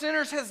God on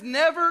sinners has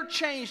never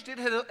changed.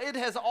 It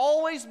has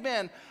always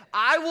been,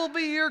 I will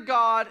be your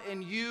God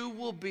and you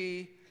will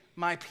be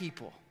my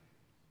people.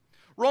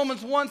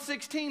 Romans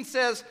 1:16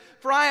 says,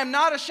 for I am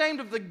not ashamed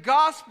of the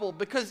gospel,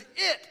 because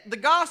the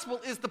gospel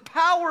is the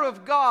power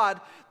of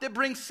God that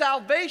brings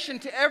salvation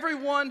to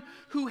everyone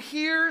who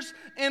hears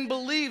and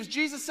believes.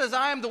 Jesus says,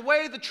 I am the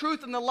way, the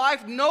truth, and the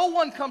life. No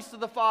one comes to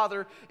the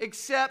Father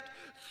except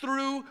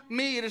through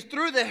me. It is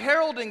through the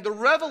heralding, the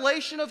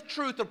revelation of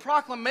truth, the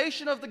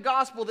proclamation of the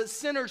gospel that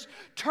sinners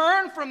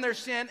turn from their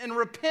sin and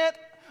repent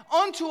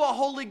unto a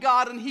holy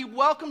God, and he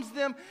welcomes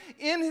them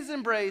in his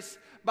embrace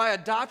by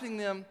adopting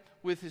them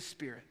with his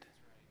Spirit.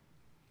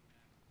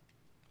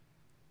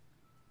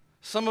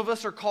 Some of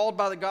us are called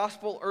by the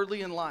gospel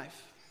early in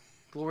life.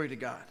 Glory to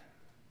God.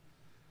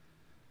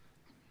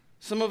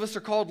 Some of us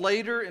are called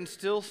later, and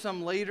still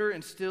some later,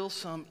 and still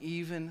some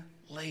even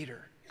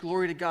later.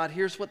 Glory to God.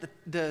 Here's what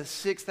the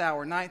 6th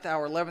hour, 9th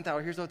hour, 11th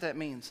hour, here's what that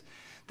means.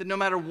 That no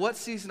matter what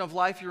season of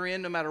life you're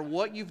in, no matter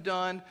what you've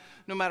done,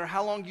 no matter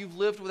how long you've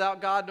lived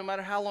without God, no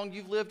matter how long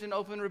you've lived in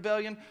open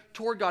rebellion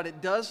toward God,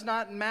 it does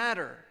not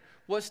matter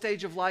what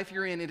stage of life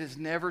you're in. It is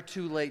never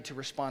too late to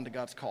respond to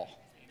God's call.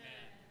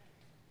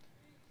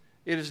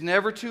 It is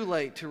never too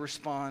late to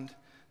respond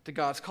to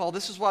God's call.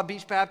 This is why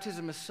beach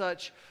baptism is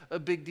such a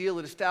big deal.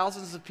 It is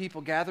thousands of people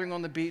gathering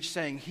on the beach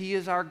saying, he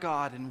is our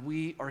God and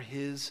we are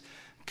his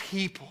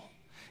people.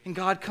 And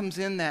God comes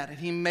in that, and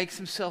he makes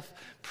himself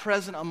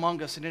present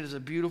among us, and it is a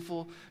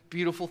beautiful,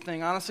 beautiful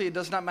thing. Honestly, it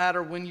does not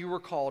matter when you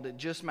were called. It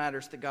just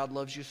matters that God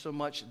loves you so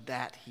much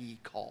that he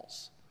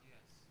calls.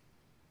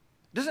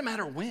 It doesn't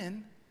matter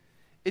when.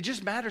 It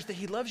just matters that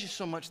he loves you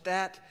so much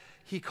that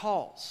he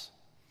calls.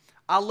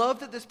 I love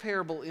that this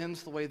parable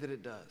ends the way that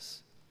it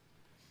does.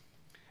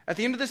 At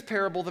the end of this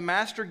parable, the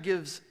master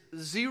gives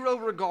zero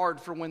regard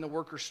for when the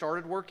workers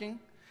started working.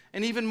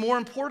 And even more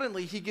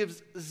importantly, he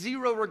gives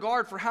zero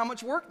regard for how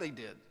much work they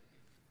did.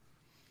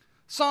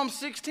 Psalm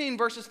 16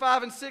 verses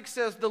 5 and 6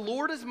 says, the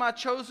Lord is my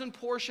chosen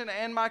portion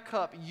and my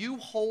cup. You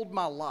hold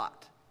my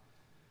lot.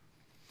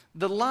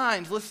 The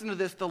lines, listen to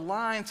this, the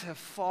lines have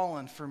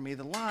fallen for me.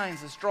 The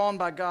lines as drawn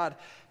by God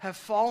have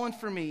fallen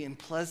for me in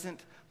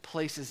pleasant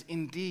places.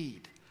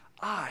 Indeed,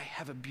 I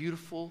have a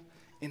beautiful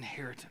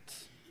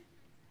inheritance.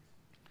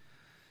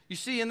 You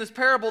see, in this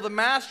parable, the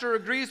master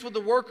agrees with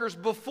the workers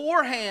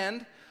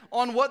beforehand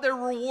on what their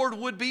reward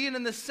would be, and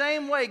in the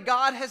same way,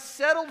 God has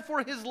settled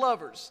for his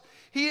lovers.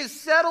 He has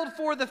settled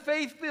for the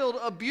faith-filled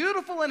a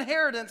beautiful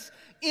inheritance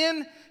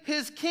in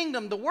his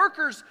kingdom. The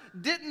workers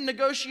didn't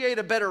negotiate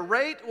a better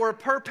rate or a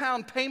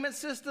per-pound payment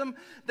system.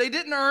 They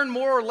didn't earn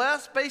more or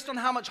less based on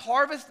how much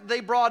harvest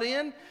they brought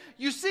in.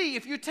 You see,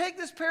 if you take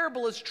this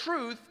parable as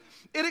truth,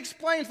 it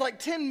explains like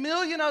 10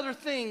 million other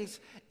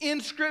things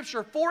in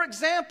Scripture. For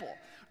example,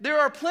 there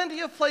are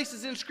plenty of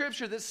places in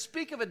Scripture that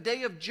speak of a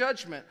day of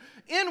judgment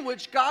in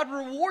which God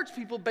rewards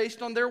people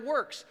based on their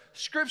works.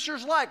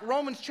 Scriptures like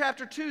Romans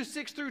chapter 2,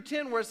 6 through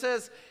 10, where it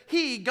says,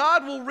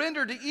 God will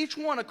render to each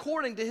one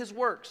according to his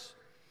works.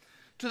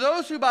 To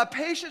those who by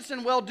patience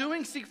and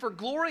well-doing seek for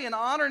glory and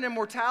honor and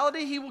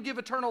immortality, he will give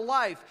eternal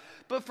life.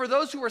 But for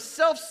those who are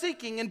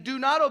self-seeking and do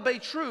not obey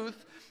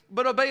truth,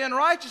 but obey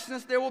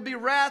unrighteousness, there will be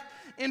wrath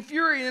and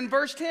fury. And in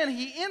verse 10,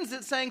 he ends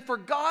it saying, for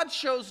God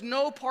shows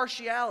no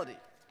partiality.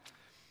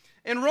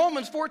 In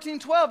Romans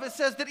 14:12, it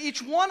says that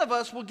each one of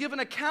us will give an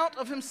account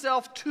of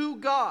himself to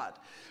God.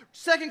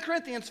 2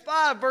 Corinthians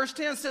 5 verse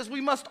 10 says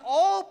we must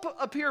all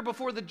appear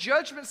before the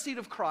judgment seat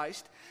of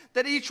Christ,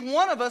 that each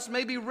one of us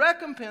may be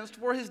recompensed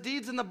for his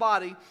deeds in the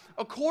body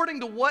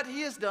according to what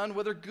he has done,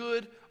 whether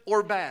good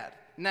or bad.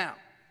 Now,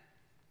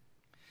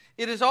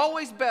 it is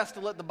always best to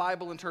let the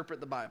Bible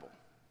interpret the Bible.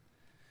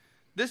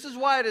 This is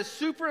why it is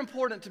super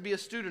important to be a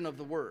student of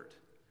the Word.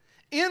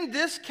 In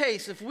this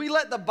case, if we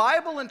let the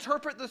Bible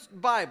interpret the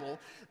Bible,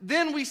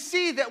 then we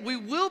see that we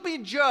will be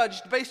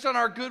judged based on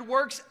our good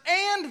works,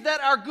 and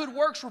that our good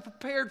works were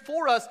prepared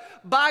for us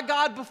by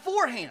God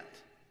beforehand.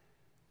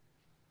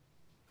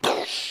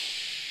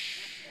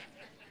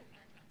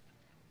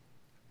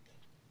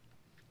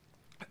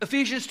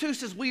 Ephesians 2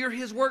 says, we are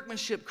his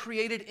workmanship,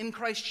 created in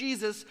Christ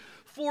Jesus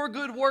for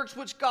good works,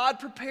 which God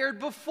prepared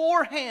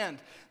beforehand,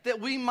 that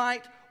we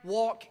might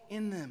walk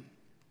in them.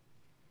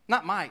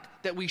 Not might,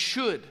 that we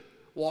should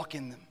walk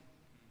in them.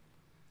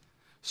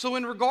 So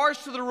in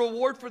regards to the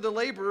reward for the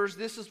laborers,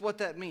 this is what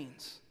that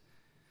means.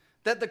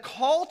 That the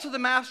call to the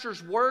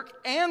master's work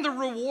and the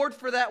reward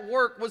for that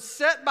work was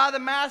set by the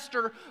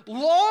master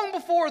long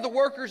before the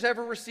workers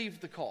ever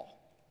received the call.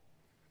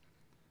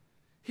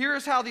 Here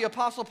is how the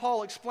Apostle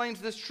Paul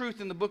explains this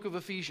truth in the book of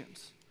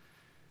Ephesians.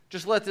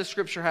 Just let this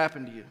scripture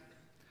happen to you.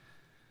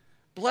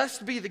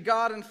 Blessed be the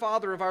God and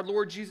Father of our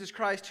Lord Jesus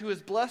Christ, who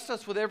has blessed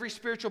us with every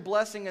spiritual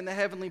blessing in the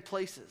heavenly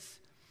places,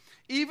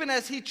 even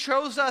as he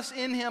chose us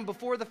in him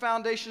before the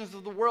foundations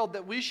of the world,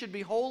 that we should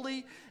be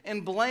holy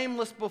and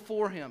blameless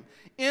before him.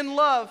 In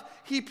love,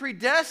 he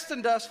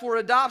predestined us for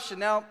adoption.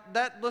 Now,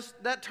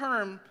 that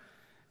term,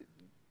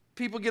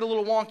 people get a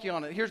little wonky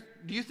on it.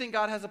 Do you think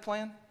God has a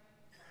plan?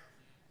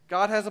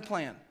 God has a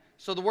plan.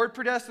 So the word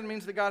predestined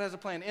means that God has a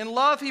plan. In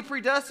love, he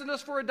predestined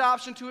us for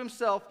adoption to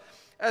himself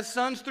as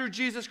sons through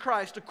Jesus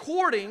Christ,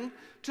 according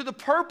to the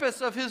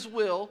purpose of his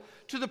will,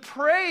 to the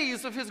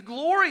praise of his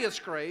glorious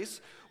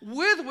grace,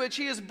 with which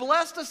he has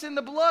blessed us in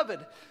the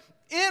beloved.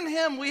 In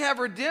him we have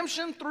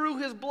redemption through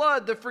his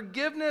blood, the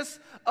forgiveness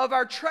of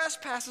our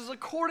trespasses,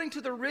 according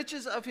to the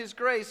riches of his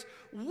grace,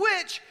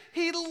 which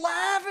he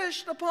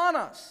lavished upon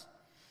us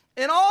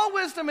in all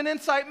wisdom and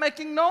insight,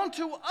 making known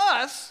to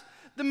us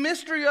the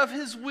mystery of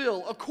his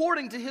will,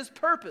 according to his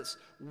purpose,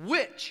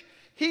 which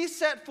he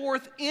set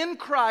forth in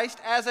Christ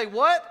as a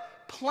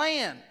what?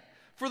 Plan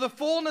for the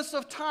fullness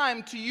of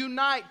time to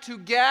unite, to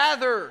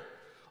gather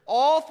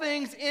all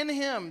things in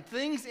him,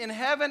 things in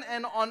heaven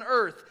and on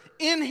earth.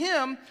 In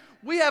him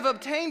we have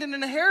obtained an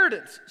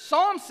inheritance.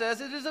 Psalm says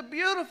it is a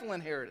beautiful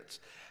inheritance,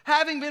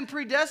 having been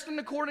predestined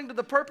according to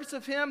the purpose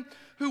of him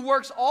who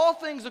works all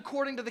things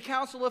according to the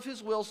counsel of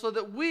his will, so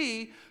that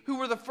we who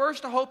were the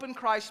first to hope in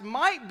Christ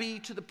might be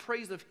to the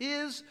praise of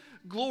his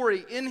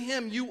glory. In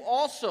him you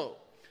also,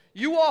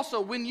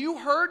 when you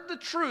heard the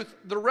truth,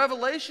 the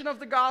revelation of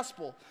the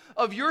gospel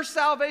of your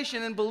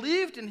salvation, and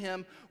believed in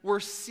him,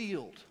 were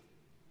sealed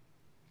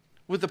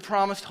with the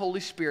promised Holy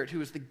Spirit,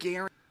 who is the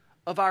guarantee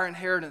of our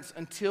inheritance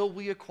until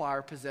we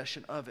acquire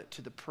possession of it,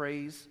 to the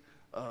praise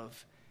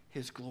of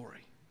his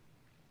glory.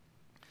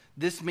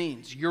 This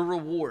means your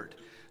reward,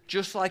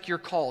 just like your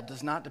call,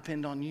 does not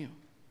depend on you.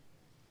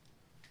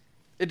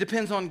 It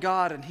depends on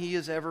God, and he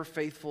is ever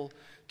faithful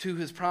to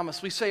his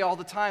promise. We say all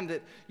the time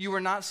that you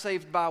are not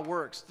saved by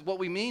works. What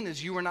we mean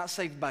is you are not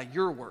saved by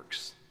your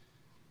works.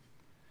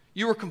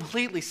 You are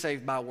completely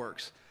saved by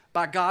works,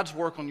 by God's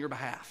work on your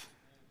behalf.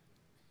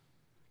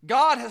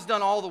 God has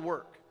done all the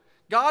work.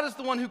 God is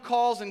the one who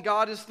calls, and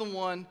God is the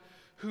one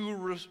who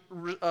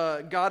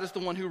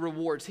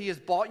rewards. He has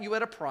bought you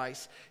at a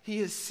price. He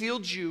has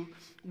sealed you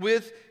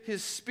with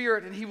his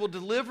Spirit, and he will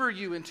deliver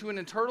you into an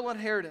eternal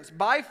inheritance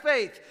by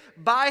faith,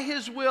 by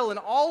his will. And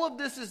all of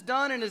this is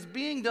done and is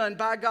being done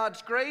by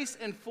God's grace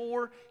and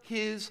for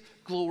his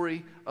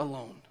glory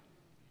alone.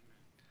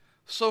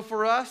 So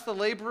for us, the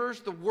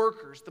laborers, the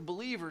workers, the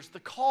believers, the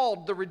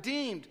called, the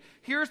redeemed,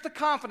 here's the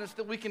confidence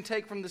that we can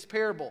take from this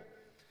parable.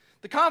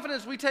 The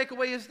confidence we take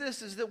away is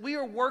this, is that we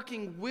are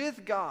working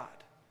with God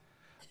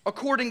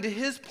according to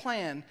his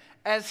plan,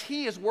 as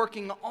he is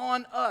working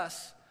on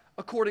us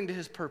according to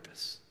his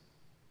purpose.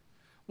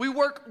 We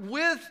work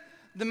with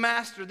the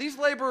master. These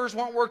laborers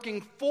weren't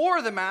working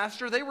for the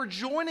master. They were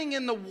joining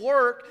in the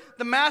work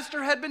the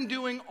master had been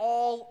doing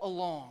all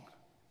along.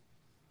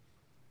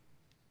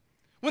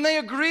 When they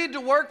agreed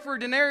to work for a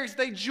denarius,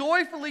 they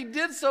joyfully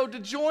did so to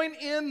join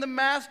in the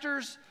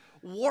master's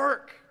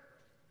work.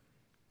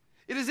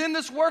 It is in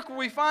this work where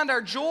we find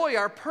our joy,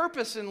 our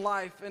purpose in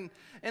life. And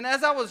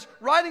as I was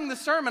writing the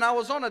sermon, I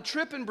was on a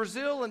trip in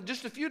Brazil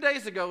just a few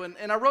days ago,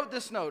 and I wrote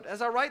this note.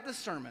 As I write this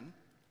sermon,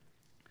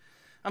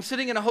 I'm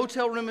sitting in a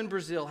hotel room in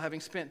Brazil, having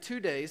spent 2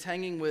 days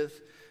hanging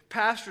with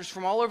pastors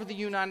from all over the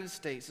United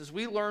States as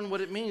we learn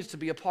what it means to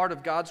be a part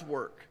of God's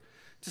work,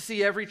 to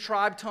see every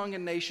tribe, tongue,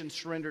 and nation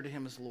surrender to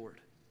him as Lord.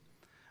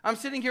 I'm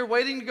sitting here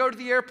waiting to go to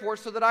the airport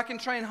so that I can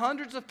train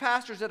hundreds of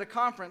pastors at a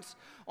conference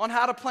on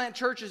how to plant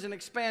churches and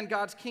expand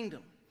God's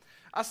kingdom.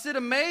 I sit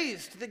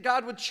amazed that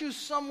God would choose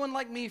someone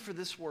like me for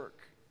this work.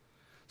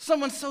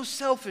 Someone so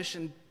selfish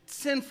and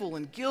sinful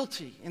and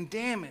guilty and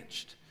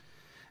damaged.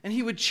 And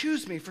he would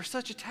choose me for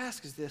such a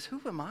task as this. Who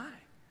am I?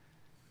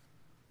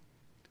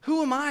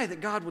 Who am I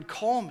that God would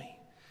call me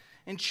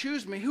and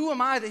choose me? Who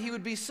am I that he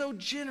would be so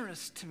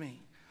generous to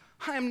me?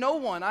 I am no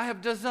one. I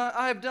have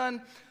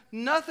done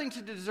nothing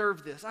to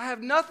deserve this. I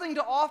have nothing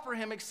to offer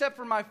him except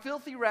for my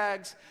filthy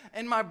rags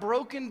and my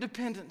broken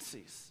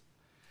dependencies.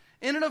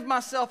 In and of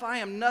myself, I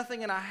am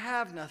nothing and I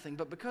have nothing,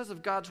 but because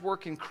of God's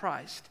work in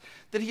Christ,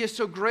 that he has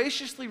so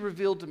graciously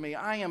revealed to me,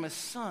 I am a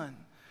son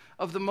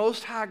of the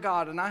Most High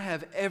God, and I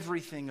have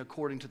everything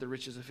according to the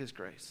riches of his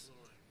grace.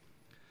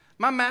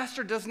 My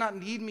master does not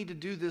need me to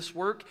do this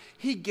work.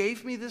 He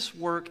gave me this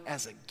work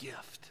as a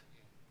gift.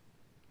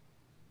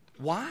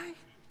 Why?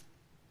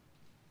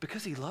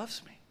 Because he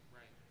loves me.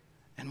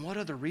 And what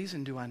other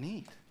reason do I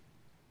need?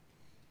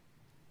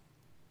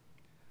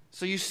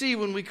 So you see,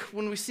 when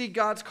we see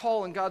God's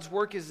call and God's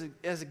work as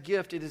a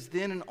gift, it is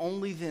then and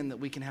only then that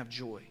we can have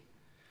joy.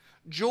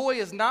 Joy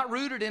is not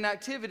rooted in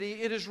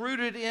activity, it is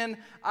rooted in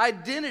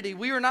identity.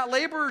 We are not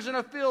laborers in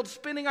a field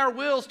spinning our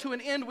wheels to an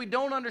end we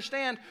don't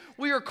understand.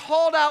 We are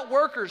called out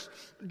workers,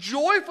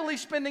 joyfully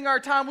spending our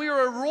time. We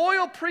are a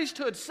royal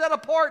priesthood set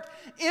apart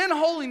in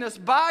holiness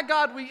by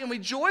God, and we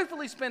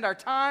joyfully spend our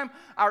time,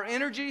 our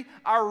energy,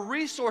 our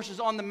resources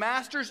on the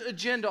Master's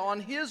agenda, on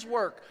His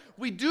work.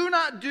 We do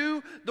not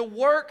do the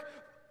work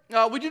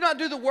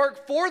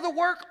for the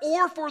work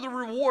or for the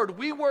reward.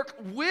 We work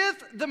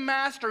with the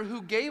Master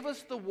who gave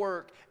us the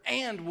work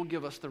and will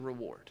give us the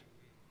reward.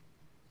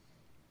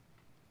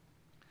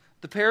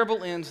 The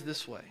parable ends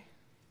this way.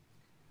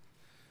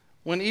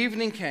 When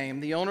evening came,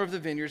 the owner of the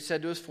vineyard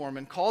said to his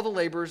foreman, "Call the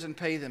laborers and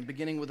pay them,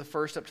 beginning with the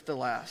first up to the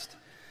last."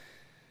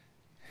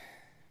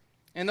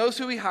 And those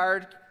who he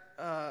hired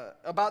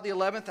about the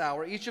 11th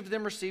hour, each of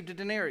them received a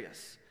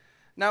denarius.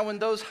 Now when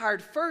those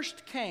hired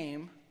first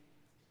came,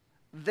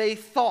 they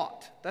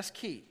thought, that's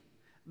key,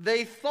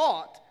 they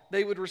thought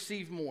they would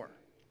receive more.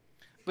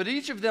 But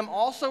each of them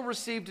also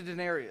received a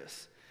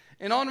denarius.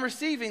 And on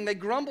receiving, they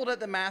grumbled at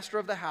the master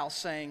of the house,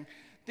 saying,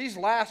 "These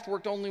last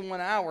worked only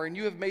 1 hour, and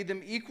you have made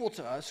them equal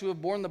to us who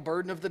have borne the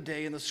burden of the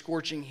day and the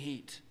scorching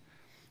heat."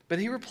 But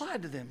he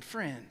replied to them,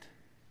 "Friend,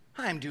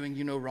 I am doing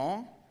you no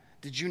wrong.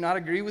 Did you not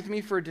agree with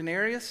me for a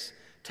denarius?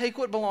 Take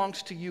what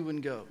belongs to you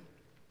and go.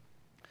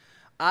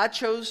 I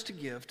chose to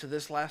give to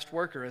this last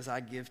worker as I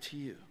give to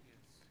you.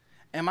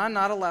 Am I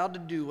not allowed to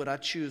do what I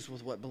choose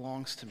with what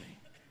belongs to me?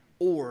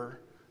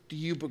 Or do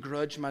you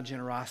begrudge my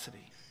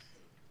generosity?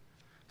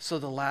 So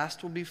the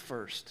last will be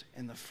first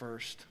and the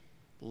first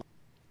last."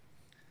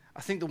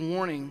 I think the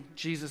warning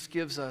Jesus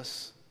gives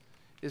us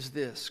is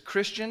this: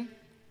 Christian,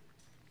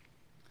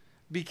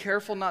 be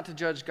careful not to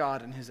judge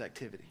God in His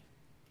activity.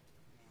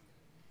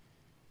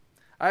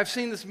 I have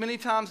seen this many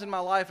times in my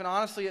life, and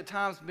honestly at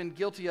times been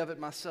guilty of it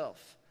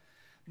myself.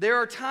 There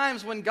are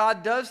times when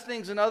God does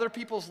things in other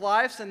people's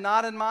lives and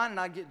not in mine, and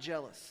I get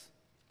jealous.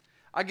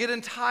 I get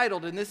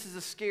entitled, and this is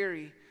a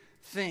scary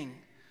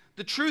thing.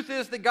 The truth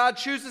is that God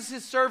chooses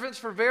His servants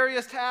for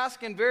various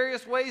tasks in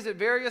various ways at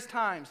various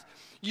times.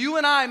 You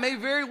and I may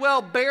very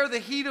well bear the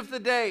heat of the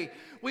day.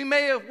 We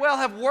may well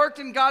have worked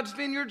in God's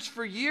vineyards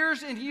for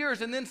years and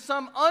years, and then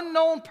some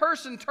unknown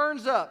person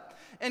turns up,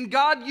 and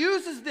God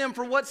uses them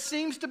for what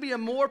seems to be a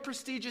more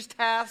prestigious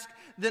task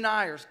than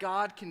ours.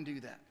 God can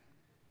do that.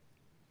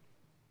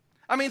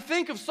 I mean,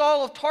 think of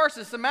Saul of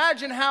Tarsus.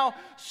 Imagine how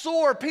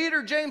sore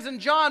Peter, James, and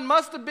John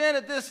must have been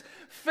at this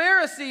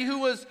Pharisee who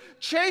was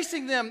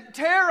chasing them,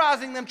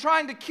 terrorizing them,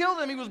 trying to kill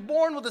them. He was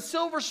born with a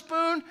silver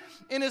spoon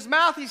in his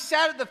mouth. He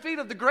sat at the feet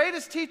of the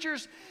greatest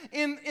teachers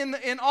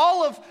in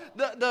all of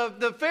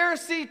the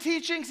Pharisee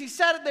teachings. He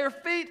sat at their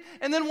feet,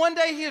 and then one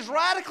day he is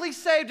radically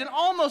saved, and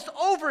almost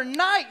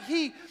overnight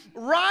he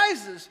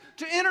rises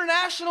to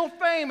international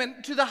fame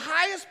and to the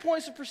highest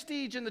points of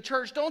prestige in the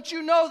church. Don't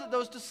you know that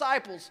those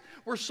disciples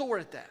were sore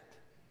at that?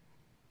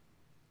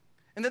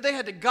 And that they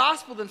had to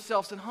gospel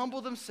themselves and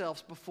humble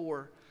themselves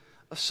before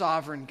a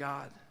sovereign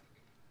God.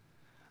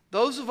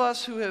 Those of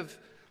us who have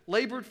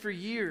labored for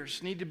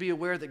years need to be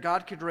aware that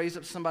God could raise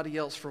up somebody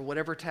else for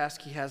whatever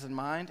task He has in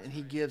mind, and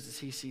He gives as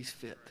He sees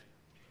fit.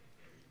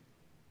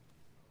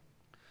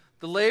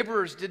 The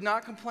laborers did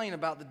not complain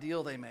about the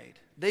deal they made.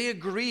 They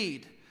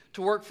agreed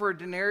to work for a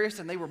denarius,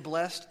 and they were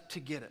blessed to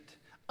get it,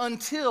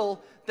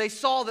 until they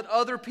saw that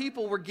other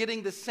people were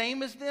getting the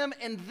same as them,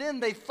 and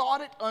then they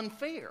thought it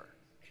unfair.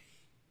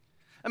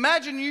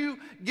 Imagine you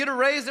get a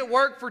raise at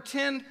work for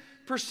 10%,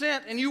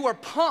 and you are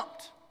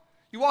pumped.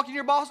 You walk in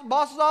your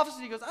boss's office,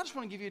 and he goes, "I just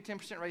want to give you a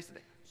 10% raise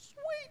today."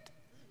 Sweet.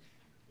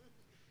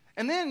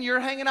 And then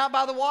you're hanging out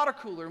by the water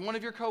cooler, and one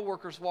of your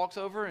coworkers walks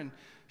over, and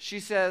she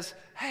says,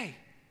 "Hey,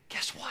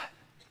 guess what?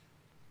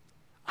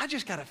 I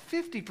just got a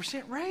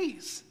 50%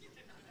 raise."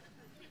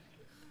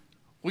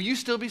 Will you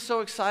still be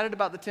so excited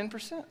about the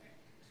 10%?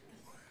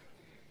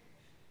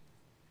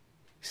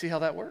 See how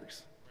that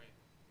works?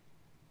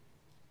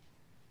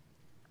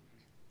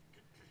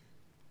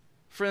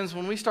 Friends,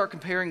 when we start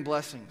comparing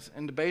blessings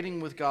and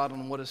debating with God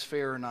on what is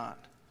fair or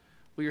not,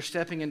 we are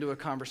stepping into a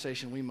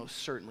conversation we most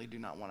certainly do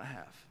not want to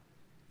have.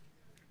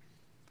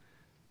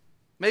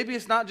 Maybe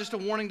it's not just a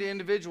warning to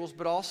individuals,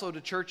 but also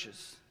to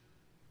churches.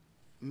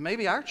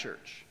 Maybe our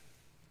church.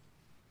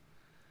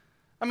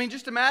 I mean,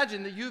 just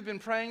imagine that you've been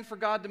praying for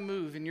God to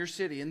move in your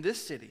city, in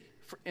this city,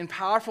 in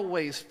powerful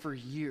ways for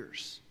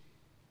years.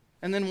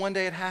 And then one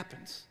day it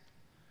happens.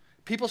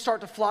 People start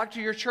to flock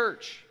to your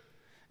church.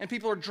 And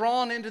people are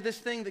drawn into this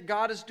thing that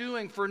God is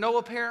doing for no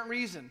apparent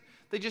reason.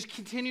 They just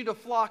continue to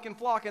flock,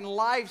 and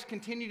lives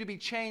continue to be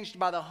changed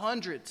by the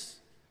hundreds.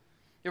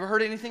 You ever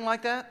heard anything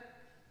like that?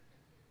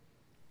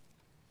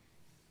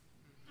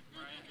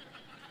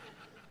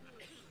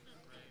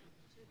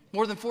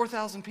 More than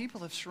 4,000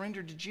 people have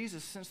surrendered to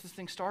Jesus since this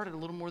thing started a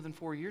little more than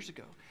 4 years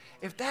ago.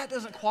 If that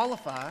doesn't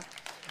qualify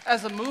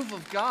as a move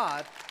of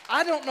God,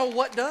 I don't know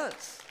what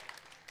does.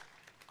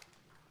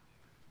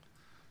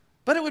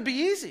 But it would be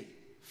easy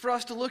for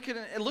us to look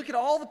at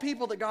all the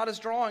people that God is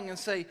drawing and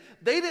say,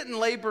 they didn't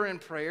labor in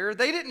prayer,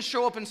 they didn't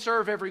show up and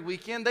serve every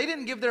weekend, they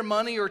didn't give their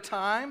money or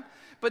time,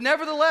 but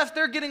nevertheless,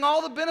 they're getting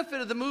all the benefit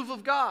of the move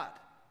of God.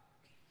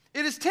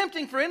 It is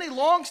tempting for any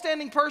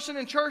long-standing person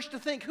in church to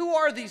think, who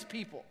are these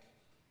people?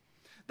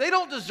 They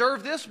don't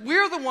deserve this.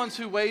 We're the ones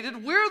who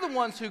waited. We're the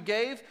ones who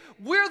gave.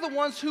 We're the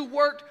ones who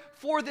worked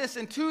for this.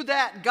 And to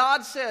that,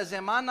 God says,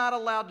 am I not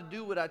allowed to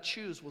do what I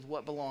choose with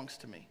what belongs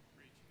to me?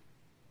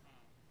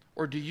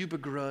 Or do you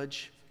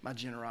begrudge my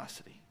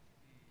generosity?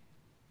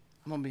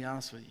 I'm going to be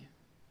honest with you.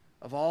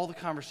 Of all the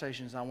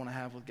conversations I want to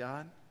have with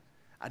God,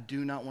 I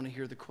do not want to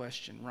hear the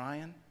question,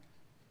 Ryan,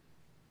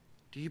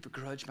 do you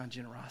begrudge my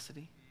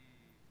generosity?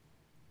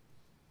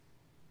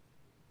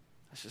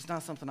 That's just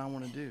not something I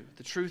want to do.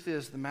 The truth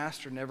is, the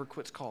master never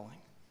quits calling.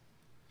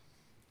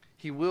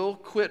 He will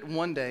quit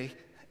one day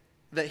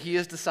that he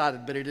has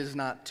decided, but it is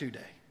not today.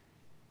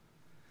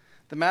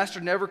 The master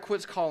never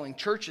quits calling.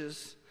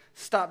 Churches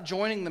stop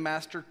joining the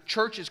master.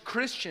 Churches,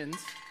 Christians,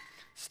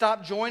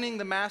 stop joining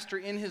the master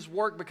in his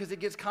work because it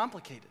gets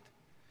complicated.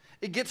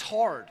 It gets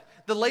hard.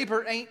 The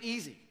labor ain't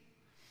easy.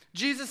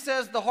 Jesus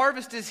says the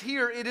harvest is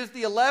here. It is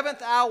the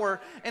 11th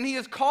hour, and he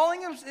is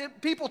calling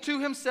people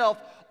to himself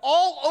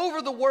all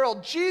over the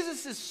world.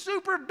 Jesus is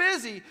super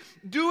busy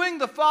doing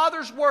the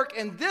Father's work,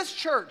 and this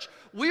church,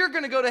 we are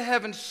going to go to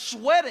heaven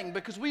sweating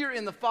because we are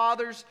in the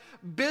Father's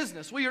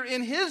business. We are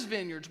in his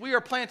vineyards. We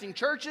are planting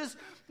churches.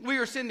 We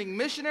are sending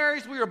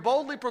missionaries. We are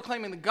boldly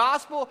proclaiming the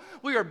gospel.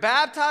 We are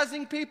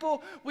baptizing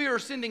people. We are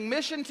sending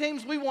mission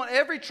teams. We want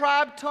every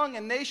tribe, tongue,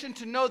 and nation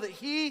to know that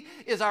he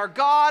is our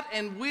God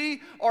and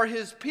we are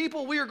his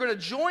people. We are going to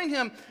join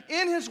him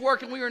in his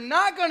work, and we are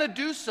not going to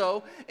do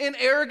so in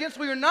arrogance.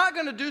 We are not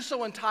going to do so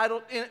with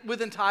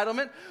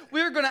entitlement.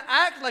 We are going to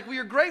act like we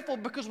are grateful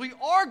because we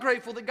are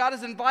grateful that God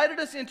has invited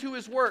us into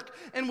his work.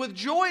 And with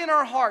joy in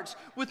our hearts,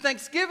 with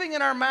thanksgiving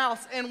in our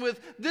mouths, and with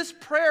this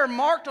prayer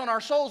marked on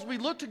our souls, we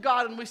look to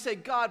God and we say,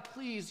 God,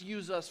 please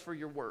use us for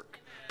your work.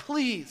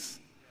 Please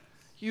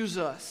use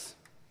us.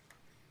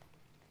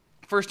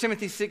 1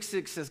 Timothy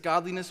 6:6 says,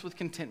 godliness with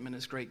contentment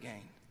is great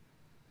gain.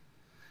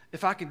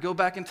 If I could go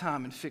back in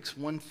time and fix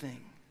one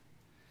thing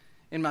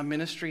in my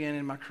ministry and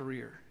in my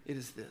career, it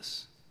is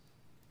this.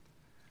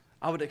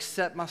 I would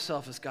accept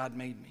myself as God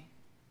made me.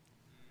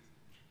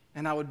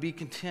 And I would be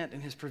content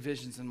in his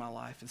provisions in my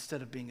life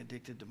instead of being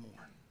addicted to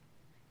more.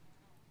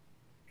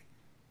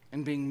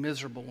 And being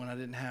miserable when I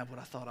didn't have what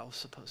I thought I was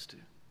supposed to.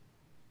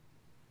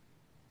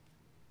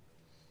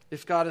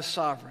 If God is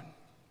sovereign,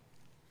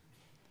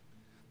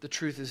 the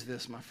truth is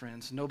this, my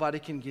friends. Nobody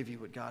can give you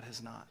what God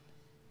has not.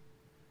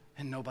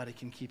 And nobody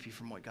can keep you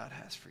from what God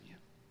has for you.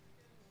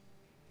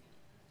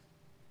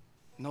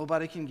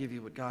 Nobody can give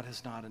you what God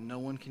has not, and no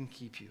one can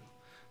keep you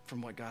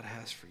from what God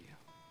has for you.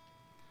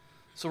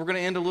 So we're going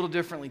to end a little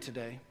differently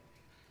today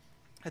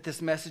at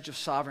this message of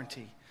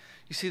sovereignty.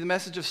 You see, the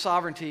message of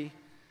sovereignty,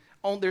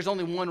 there's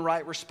only one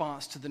right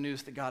response to the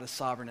news that God is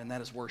sovereign, and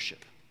that is worship.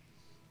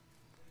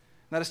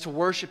 And that is to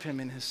worship him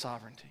in his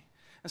sovereignty.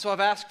 And so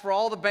I've asked for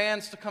all the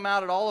bands to come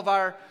out at all of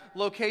our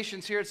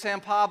locations here at San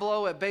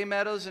Pablo, at Bay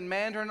Meadows, and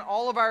Mandarin.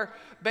 All of our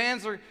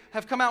bands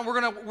have come out. We're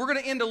going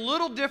to end a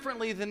little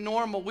differently than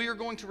normal. We are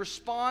going to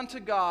respond to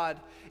God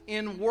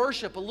in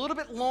worship a little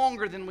bit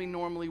longer than we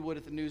normally would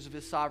at the news of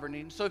his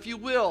sovereignty. So if you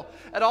will,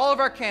 at all of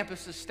our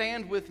campuses,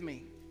 stand with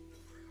me.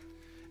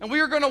 And we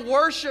are going to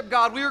worship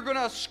God. We are going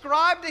to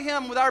ascribe to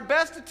him with our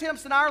best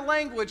attempts in our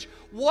language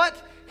what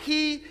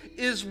he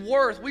is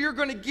worth. We are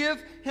going to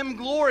give him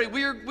glory.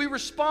 We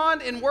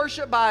respond in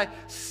worship by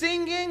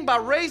singing, by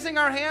raising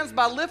our hands,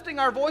 by lifting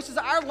our voices.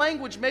 Our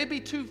language may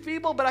be too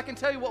feeble, but I can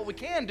tell you what we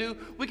can do.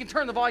 We can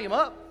turn the volume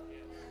up.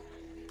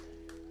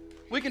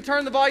 We can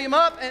turn the volume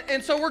up,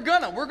 and so we're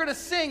gonna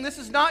sing. This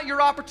is not your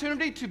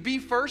opportunity to be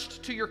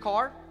first to your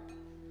car.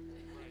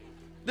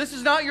 This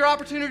is not your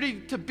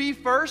opportunity to be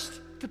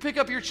first to pick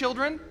up your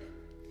children.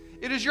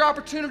 It is your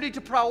opportunity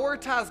to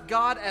prioritize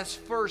God as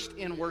first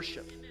in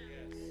worship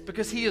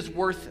because he is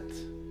worth it.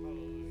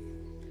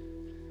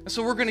 And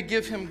so we're going to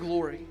give him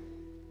glory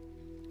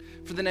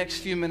for the next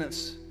few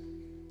minutes.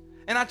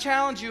 And I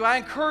challenge you, I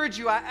encourage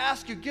you, I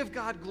ask you, give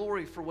God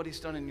glory for what he's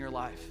done in your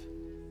life.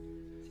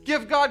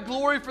 Give God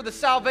glory for the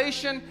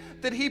salvation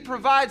that he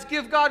provides.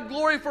 Give God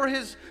glory for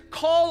his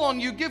call on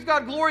you. Give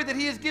God glory that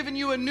he has given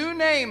you a new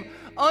name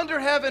under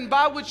heaven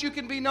by which you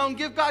can be known.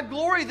 Give God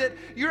glory that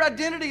your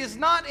identity is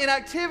not in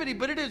activity,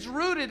 but it is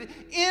rooted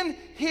in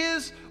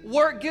his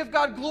work. Give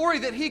God glory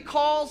that he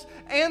calls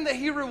and that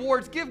he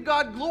rewards. Give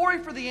God glory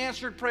for the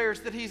answered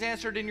prayers that he's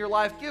answered in your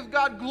life. Give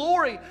God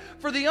glory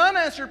for the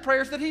unanswered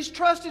prayers that he's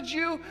trusted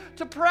you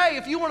to pray.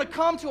 If you want to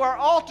come to our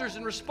altars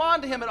and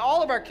respond to him at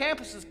all of our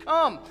campuses,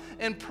 come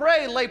and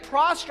pray, lay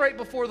prostrate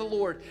before the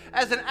Lord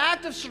as an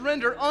act of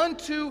surrender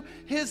unto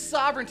his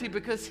sovereignty,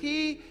 because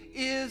he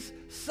is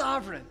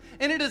sovereign.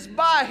 And it is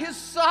by his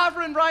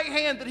sovereign right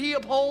hand that he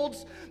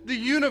upholds the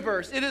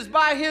universe. It is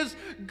by his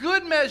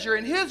good measure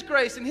and his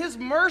grace and his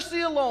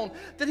mercy alone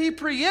that he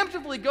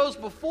preemptively goes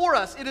before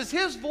us. It is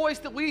his voice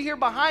that we hear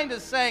behind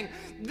us saying,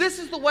 this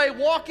is the way,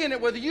 walk in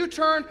it, whether you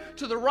turn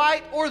to the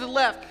right or the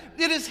left.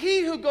 It is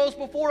he who goes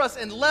before us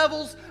and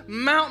levels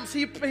mountains.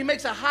 He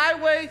makes a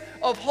highway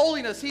of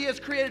holiness. He has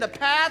created a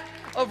path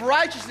of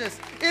righteousness.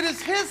 It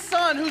is his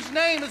Son whose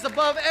name is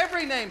above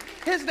every name.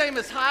 His name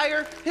is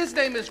higher. His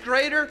name is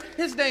greater.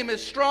 His name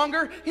is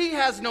stronger. He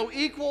has no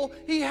equal.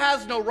 He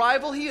has no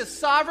rival. He is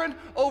sovereign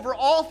over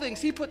all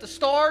things. He put the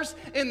stars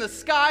in the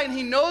sky and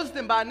he knows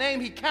them by name.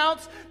 He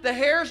counts the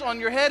hairs on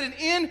your head, and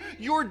in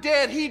your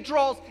death, he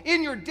draws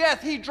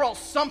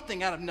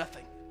something out of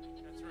nothing.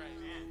 That's right,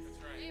 man. That's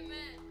right. Amen.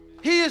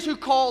 He is who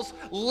calls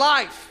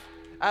life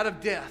out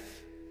of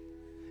death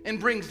and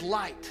brings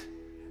light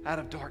out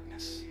of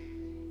darkness.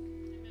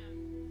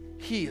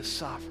 He is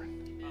sovereign.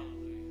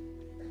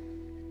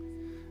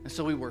 And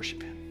so we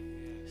worship him.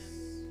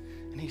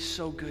 And he's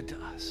so good to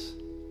us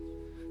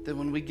that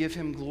when we give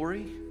him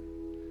glory,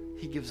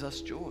 he gives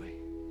us joy.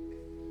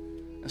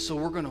 And so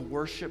we're going to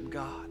worship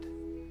God.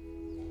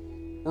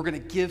 We're going to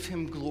give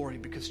him glory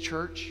because,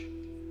 church,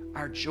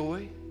 our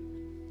joy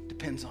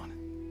depends on it.